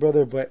for you,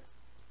 brother, but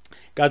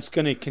God's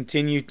going to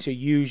continue to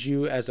use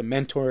you as a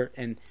mentor.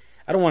 And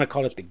I don't want to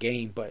call it the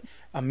game, but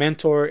a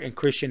mentor in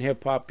Christian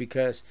hip hop,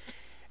 because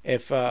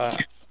if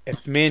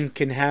men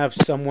can have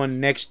someone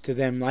next to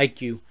them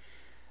like you,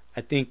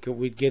 I think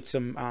we'd get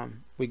some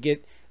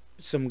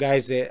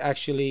guys that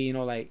actually,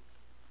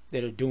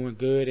 that are doing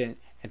good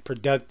and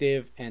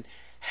productive and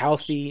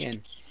healthy.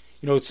 And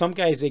some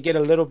guys, they get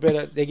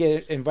they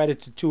get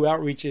invited to 2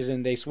 outreaches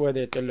and they swear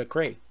that they're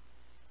Lecrae.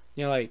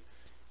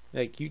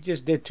 Like you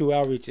just did 2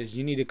 outreaches.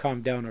 You need to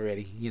calm down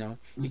already. You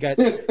got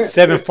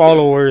 7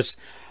 followers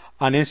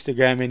on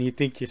Instagram and you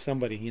think you're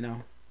somebody.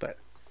 But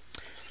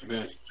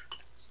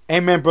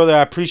amen, brother.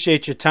 I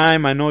appreciate your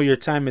time. I know your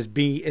time is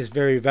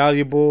very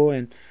valuable,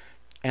 and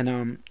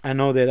I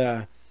know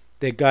that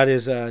God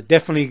is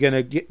definitely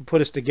gonna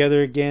put us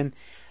together again.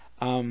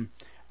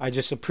 I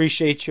just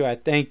appreciate you. I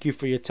thank you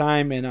for your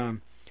time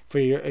and for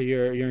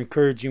your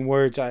encouraging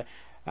words.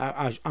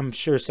 I'm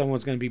sure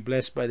someone's going to be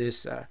blessed by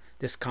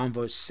this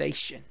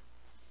conversation.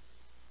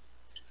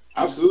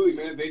 Absolutely,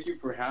 man. Thank you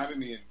for having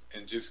me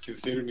and just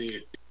consider me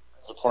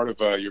as a part of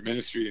your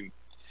ministry. And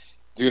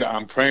dude,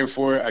 I'm praying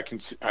for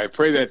it. I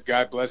pray that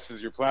God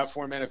blesses your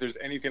platform, man. If there's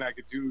anything I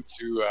could do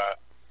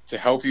to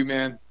help you,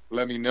 man,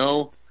 let me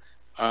know.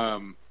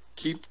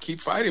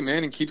 Keep fighting,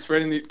 man, and keep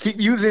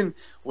using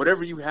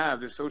whatever you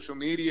have, the social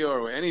media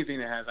or anything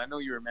that has. I know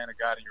you're a man of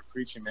God and you're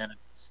preaching, man. And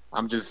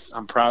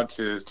I'm proud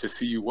to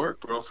see you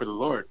work, bro, for the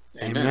Lord.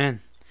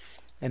 Amen.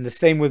 And the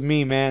same with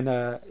me,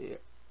 man.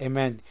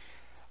 Amen.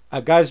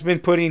 God's been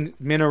putting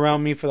men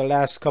around me for the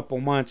last couple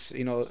months,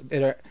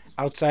 that are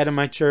outside of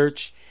my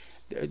church.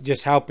 They're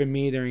just helping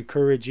me. They're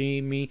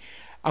encouraging me.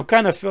 I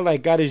kind of feel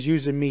like God is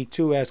using me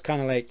too as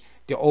kind of like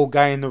the older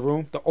guy in the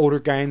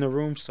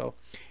room. So,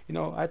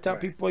 I tell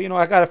people,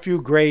 I got a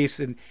few grays,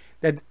 and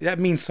that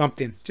means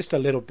something, just a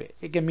little bit.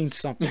 It can mean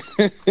something.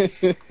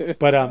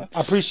 But I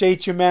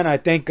appreciate you, man. I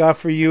thank God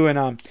for you,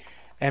 and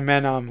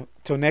man,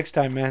 till next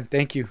time, man.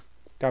 Thank you.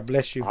 God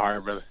bless you. All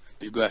right, brother.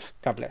 Be blessed.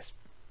 God bless.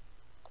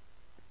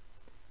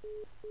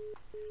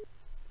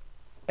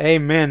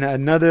 Amen.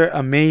 Another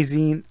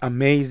amazing,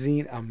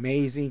 amazing,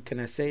 amazing. Can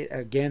I say it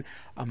again?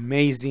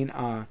 Amazing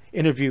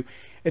interview.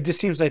 It just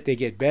seems like they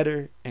get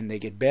better and they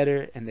get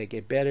better and they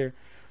get better.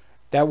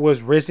 That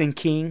was Rizin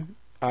King.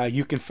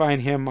 You can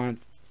find him on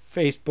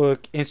Facebook,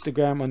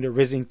 Instagram under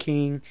Rizin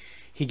King.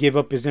 He gave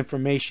up his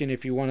information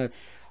if you want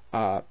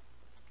to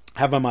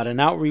have him at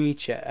an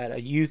outreach, at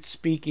a youth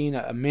speaking,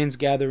 a men's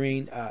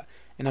gathering.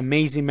 An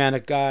amazing man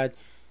of God,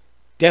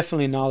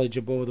 definitely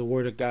knowledgeable of the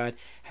Word of God,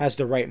 has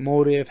the right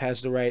motive,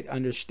 has the right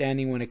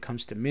understanding when it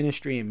comes to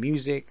ministry and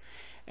music.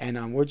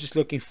 And we're just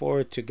looking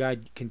forward to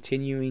God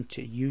continuing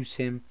to use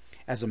him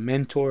as a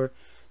mentor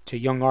to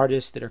young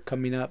artists that are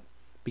coming up,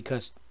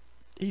 because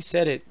he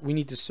said it, we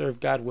need to serve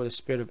God with a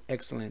spirit of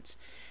excellence.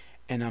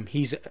 And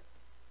he's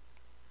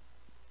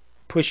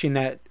pushing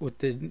that with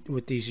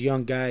these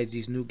young guys,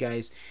 these new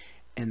guys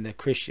in the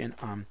Christian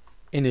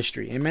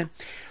industry. Amen.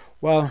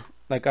 Well,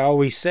 like I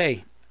always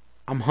say,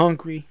 I'm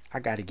hungry. I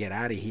got to get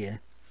out of here.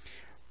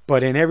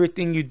 But in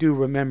everything you do,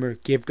 remember,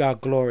 give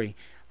God glory.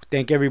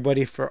 Thank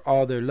everybody for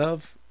all their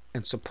love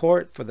and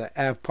support for the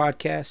AV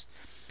podcast.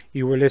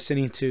 You were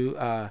listening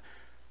to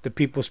the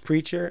People's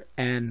Preacher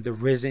and the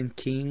Rizin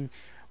King.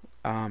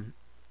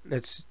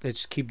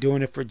 Let's keep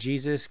doing it for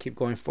Jesus. Keep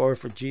going forward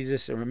for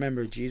Jesus. And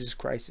remember, Jesus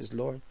Christ is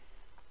Lord.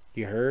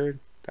 You heard?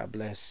 God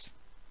bless.